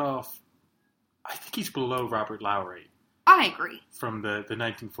start off. I think he's below Robert Lowry I agree, from the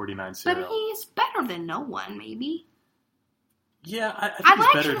 1949 but serial. he's better than no one. Maybe Yeah, I think I he's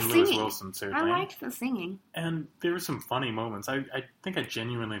liked better the than Lewis singing. Wilson, I certainly. liked the singing. And there were some funny moments. I think I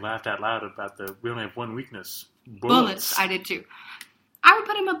genuinely laughed out loud about we only have one weakness. Bullets. I did too. I would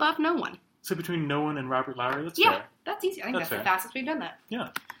put him above no one. So between Nolan and Robert Lowry, that's Yeah, fair. that's easy. I think That's that's the fair. fastest we've done that. Yeah.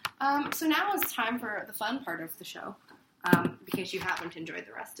 So now it's time for the fun part of the show, because you haven't enjoyed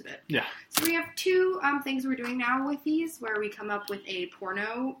the rest of it. Yeah. So we have two things we're doing now with these, where we come up with a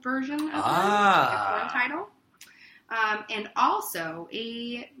porno version of them, a porn title, and also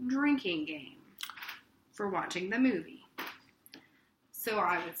a drinking game for watching the movie. So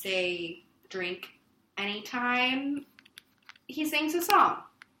I would say drink anytime he sings a song.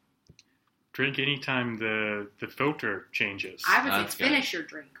 Drink anytime the filter changes. I would That's say good. finish your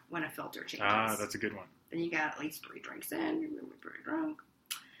drink when a filter changes. That's a good one. Then you got at least 3 drinks in. You're going to be pretty drunk.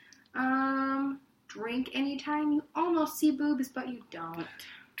 Drink anytime you almost see boobs, but you don't.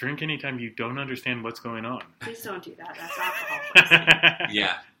 Drink anytime you don't understand what's going on. Please don't do that. That's alcohol poisoning.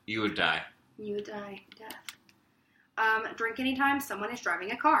 Yeah, you would die. You would die of death. Drink anytime someone is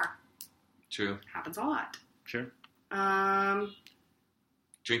driving a car. True. Happens a lot. Sure.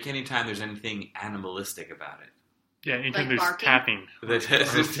 Drink anytime there's anything animalistic about it. Yeah, anytime Like there's barking? tapping. That's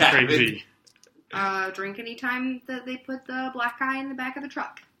Crazy. Drink anytime that they put the black guy in the back of the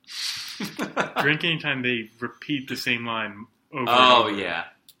truck. Drink anytime they repeat the same line over Oh, and over. yeah.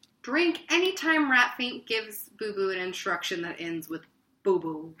 Drink anytime Ratfink gives Boo Boo an instruction that ends with Boo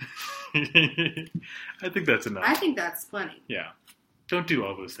Boo. I think that's enough. I think that's plenty. Yeah. Don't do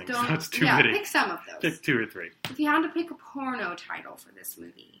all those things. Don't, That's too yeah, many. pick some of those. Pick 2 or 3. If you had to pick a porno title for this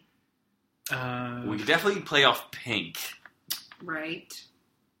movie, We could definitely play off Pink. right?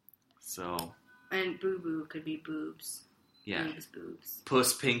 So, And Boo Boo could be boobs. yeah. Boobs.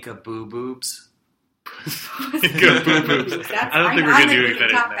 Puss Pink a Boo Boobs. Good boo-boobs. I don't think we're going to do we any can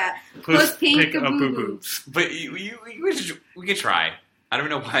better top than that. that. Puss Pink a a boo-boobs. boo-boobs. But we could try. I don't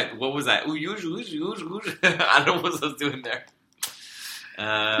know what was that? I don't know what I was doing there.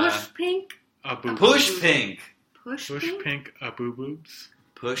 Push Pink. A boo Push Pink. Push Push Pink. pink a boo-boobs.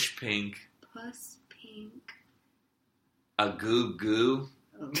 Push Pink Puss Pink. a Goo Goo.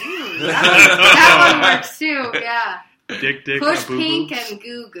 Ooh, that one works too, yeah. Dick Push a Pink boo-boobs. and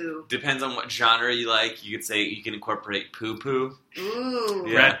Goo Goo. Depends on what genre you like. You could say you can incorporate Poo Poo. Ooh.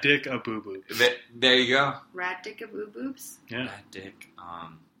 Yeah. Rat dick a boo-boobs. There you go. Rat Dick a Boo Boobs. Yeah. Rat Dick.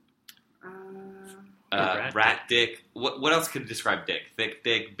 Rat Rat Dick. What else could describe Dick? Thick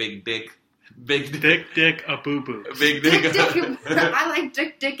Dick, Big Dick, Big Dick, Dick a boo-boobs. Big Dick Dick. Dick. I like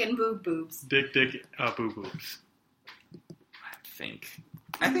Dick and Boob Boobs. Dick a boo-boobs.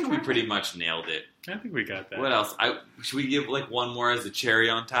 I think we pretty much nailed it. I think we got that. What else? Should we give like one more as a cherry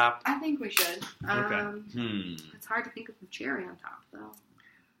on top? I think we should. Okay. It's hard to think of a cherry on top, though.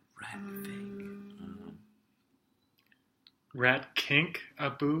 Rat Rat kink a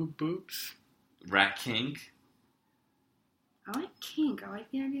boo-boobs. Rat King. I like kink. I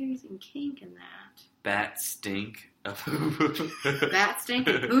like the idea of using kink in that. Bat Stink. Bat stink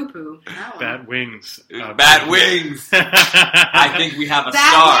and poo poo. Bat wings. Bat Wings. I think we have a Bat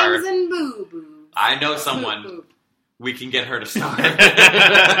star. wings and boo boo. I know someone. Poop, poop. We can get her to star.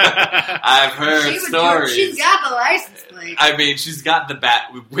 I've heard She would do it. stories. She's got the license plate. I mean, she's got the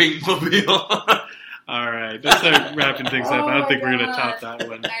bat wing mobile. All right, let's start wrapping things up. I don't think we're going to God. top that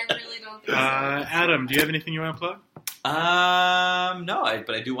one. I really don't think so. Adam, do you have anything you want to plug? No,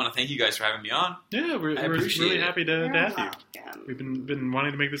 but I do want to thank you guys for having me on. Yeah, we're appreciate really it. happy to You're have you. welcome. We've been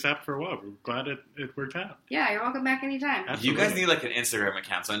wanting to make this happen for a while. We're glad it worked out. Yeah, you're welcome back anytime. Absolutely. You guys need like an Instagram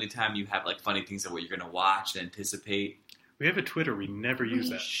account, so anytime you have like funny things of what you're gonna watch and anticipate. We have a Twitter. We never use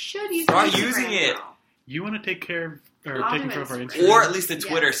We that. should use Start Instagram using it. now. You want to take care of or I'll take do control of our Instagram. Instagram? Or at least the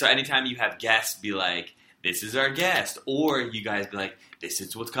Twitter, Yes. so anytime you have guests, be like, this is our guest. Or you guys be like, this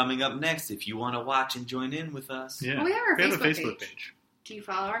is what's coming up next if you want to watch and join in with us. Yeah. Well, we have our a Facebook page. Do you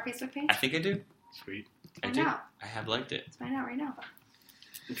follow our Facebook page? I think I do. Sweet. I Find do. out. I have liked it. Let's find out right now.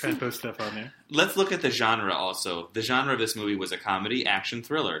 Try to post stuff on there. Let's look at the genre also. The genre of this movie was a comedy, action,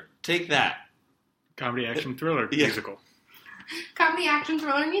 thriller. Take that. Comedy, action, thriller, Yeah. musical. Comedy, action,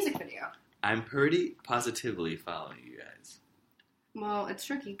 thriller, music video. I'm pretty positively following you guys. Well, it's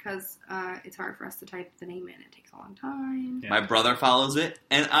tricky because it's hard for us to type the name in. It takes a long time. Yeah. My brother follows it,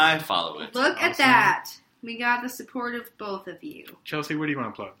 and I follow it. Look at Awesome. that. We got the support of both of you. Chelsea, what do you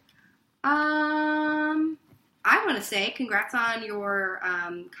want to plug? I want to say congrats on your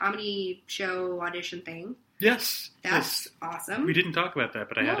comedy show audition thing. Yes. That's awesome. We didn't talk about that,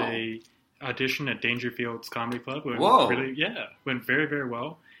 but I had No. a audition at Dangerfield's Comedy Club. Went Whoa. Went very, very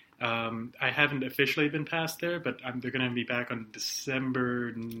well. I haven't officially been passed there, but they're going to be back on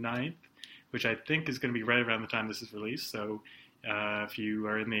December 9th, which I think is going to be right around the time this is released. So if you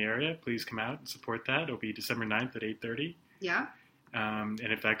are in the area, please come out and support that. It'll be December 9th at 8:30. Yeah. And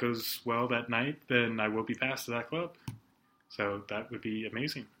if that goes well that night, then I will be passed to that club. So that would be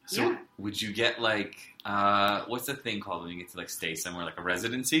amazing. So Yeah. would you get like, what's the thing called when you get to like stay somewhere, like a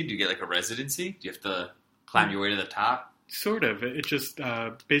residency? Do you get like a residency? Do you have to climb your way to the top? Sort of. It just,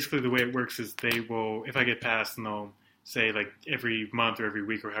 basically the way it works is they will, if I get passed, and they'll say like every month or every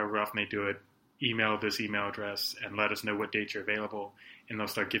week or however often they do it, email this email address and let us know what dates are available, and they'll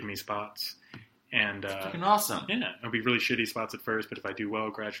start giving me spots. And Fucking awesome. yeah, it'll be really shitty spots at first, but if I do well,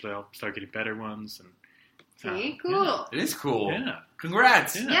 gradually I'll start getting better ones. And See? Cool. It is cool. Yeah.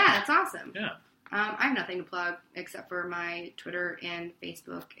 Congrats. Yeah. Yeah, it's awesome. Yeah. I have nothing to plug except for my Twitter and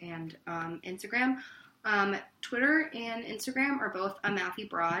Facebook and Instagram. Twitter and Instagram are both Amalfi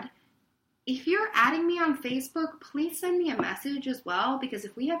Broad. If you're adding me on Facebook, please send me a message as well, because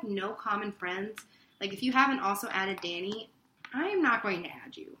if we have no common friends, like if you haven't also added Danny, I'm not going to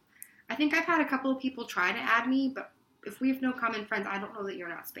add you. I think I've had a couple of people try to add me, but if we have no common friends, I don't know that you're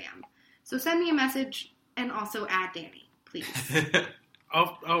not spam. So send me a message and also add Danny, please.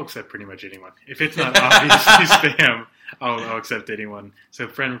 I'll accept pretty much anyone. If it's not obviously spam, I'll accept anyone. So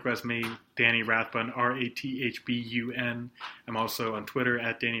friend request me, Danny Rathbun, Rathbun. I'm also on Twitter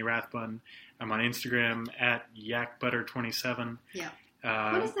at Danny Rathbun. I'm on Instagram at yakbutter27. Yeah.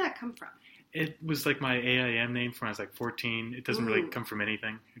 Where does that come from? It was like my AIM name from when I was like 14. It doesn't really Ooh. come from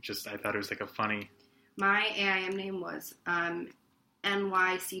anything. It just, I thought it was like a funny. My AIM name was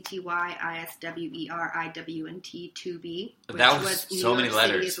NYCTYISWERIWNT2B, which That was was New so York many City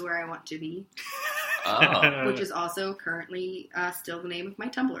letters. is where I want to be, Oh. which is also currently still the name of my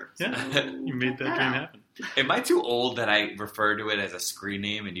Tumblr. So Yeah, you made that check dream out. happen. Am I too old that I refer to it as a screen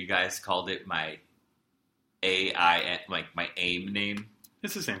name and you guys called it my like my AIM name?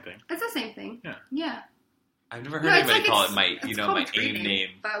 It's the same thing. It's the same thing. Yeah. Yeah. I've never heard No, it's anybody like call it's- it my, it's you know, called my screen AIM name.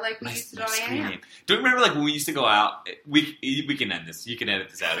 But like we My, used to my do screen on name. Do you remember like when we used to go out? We can end this. You can edit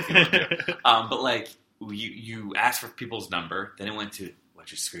this out if you want to. But like you asked for people's number, then it went to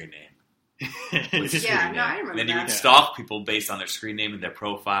what's your screen name? What's your screen Yeah, name? no, I remember And then you that. would stalk people based on their screen name and their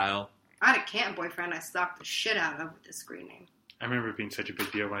profile. I had a camp boyfriend I stalked the shit out of with this screen name. I remember it being such a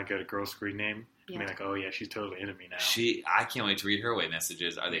big deal when I got a girl's screen name. I Yeah. mean, like, oh yeah, she's totally into me now. I can't wait to read her away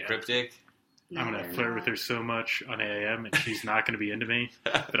messages. Are they Yeah. cryptic? No, I'm going to they're flirt not. with her so much on AIM, and she's not going to be into me,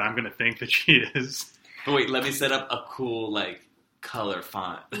 but I'm going to think that she is. But wait, let me set up a cool like color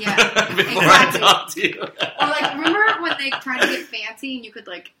font. Yeah, before exactly. I talk to you. Or like, remember when they tried to get fancy and you could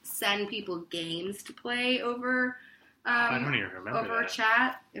like send people games to play over I don't even remember over that.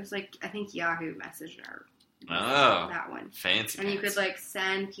 chat? It was like I think Yahoo Messenger. Oh, That one. fancy. And you could pants. like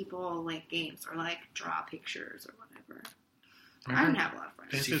send people like games or like draw pictures or whatever. I Remember didn't have a lot of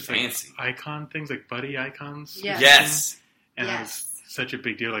friends. This She's is like fancy. icon things, like buddy icons. Yeah. Yes. And it Yes. was such a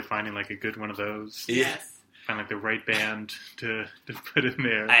big deal, like finding like a good one of those. Yeah. Yes. Find like the right band to put in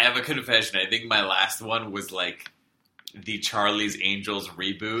there. I have a confession. I think my last one was like the Charlie's Angels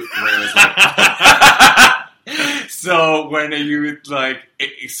reboot, where it was like. So when you like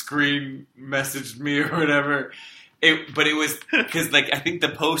screen messaged me or whatever, but it was because like I think the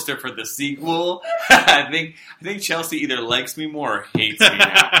poster for the sequel, I think Chelsea either likes me more or hates me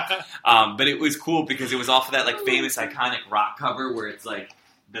now. But it was cool because it was off of that like famous iconic rock cover where it's like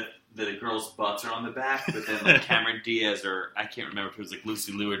the girls' butts are on the back, but then like Cameron Diaz or I can't remember if it was like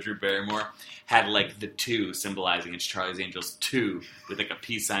Lucy Liu or Drew Barrymore had like the 2 symbolizing it's Charlie's Angels 2 with like a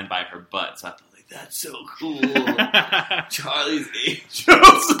peace sign by her butt. So I thought like that's so cool, Charlie's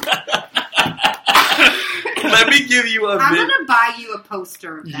Angels. Let me give you a I'm bit. gonna buy you a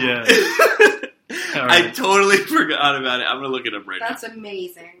poster of that. Yeah. All I right. totally forgot about it. I'm gonna look it up right That's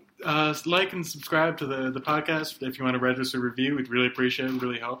amazing. Like and subscribe to the podcast. If you want to register a review, we'd really appreciate it. It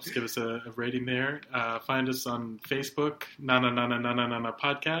really helps. Give us a rating there. Find us on Facebook, Nana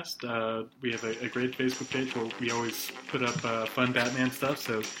Podcast. We have a great Facebook page where we always put up fun Batman stuff,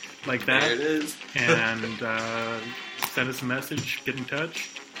 so like that. There it is. And send us a message. Get in touch.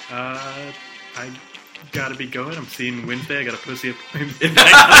 I gotta be going. I'm seeing Wednesday. I got a pussy appointment.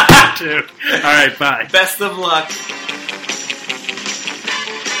 Too. All right, bye. Best of luck.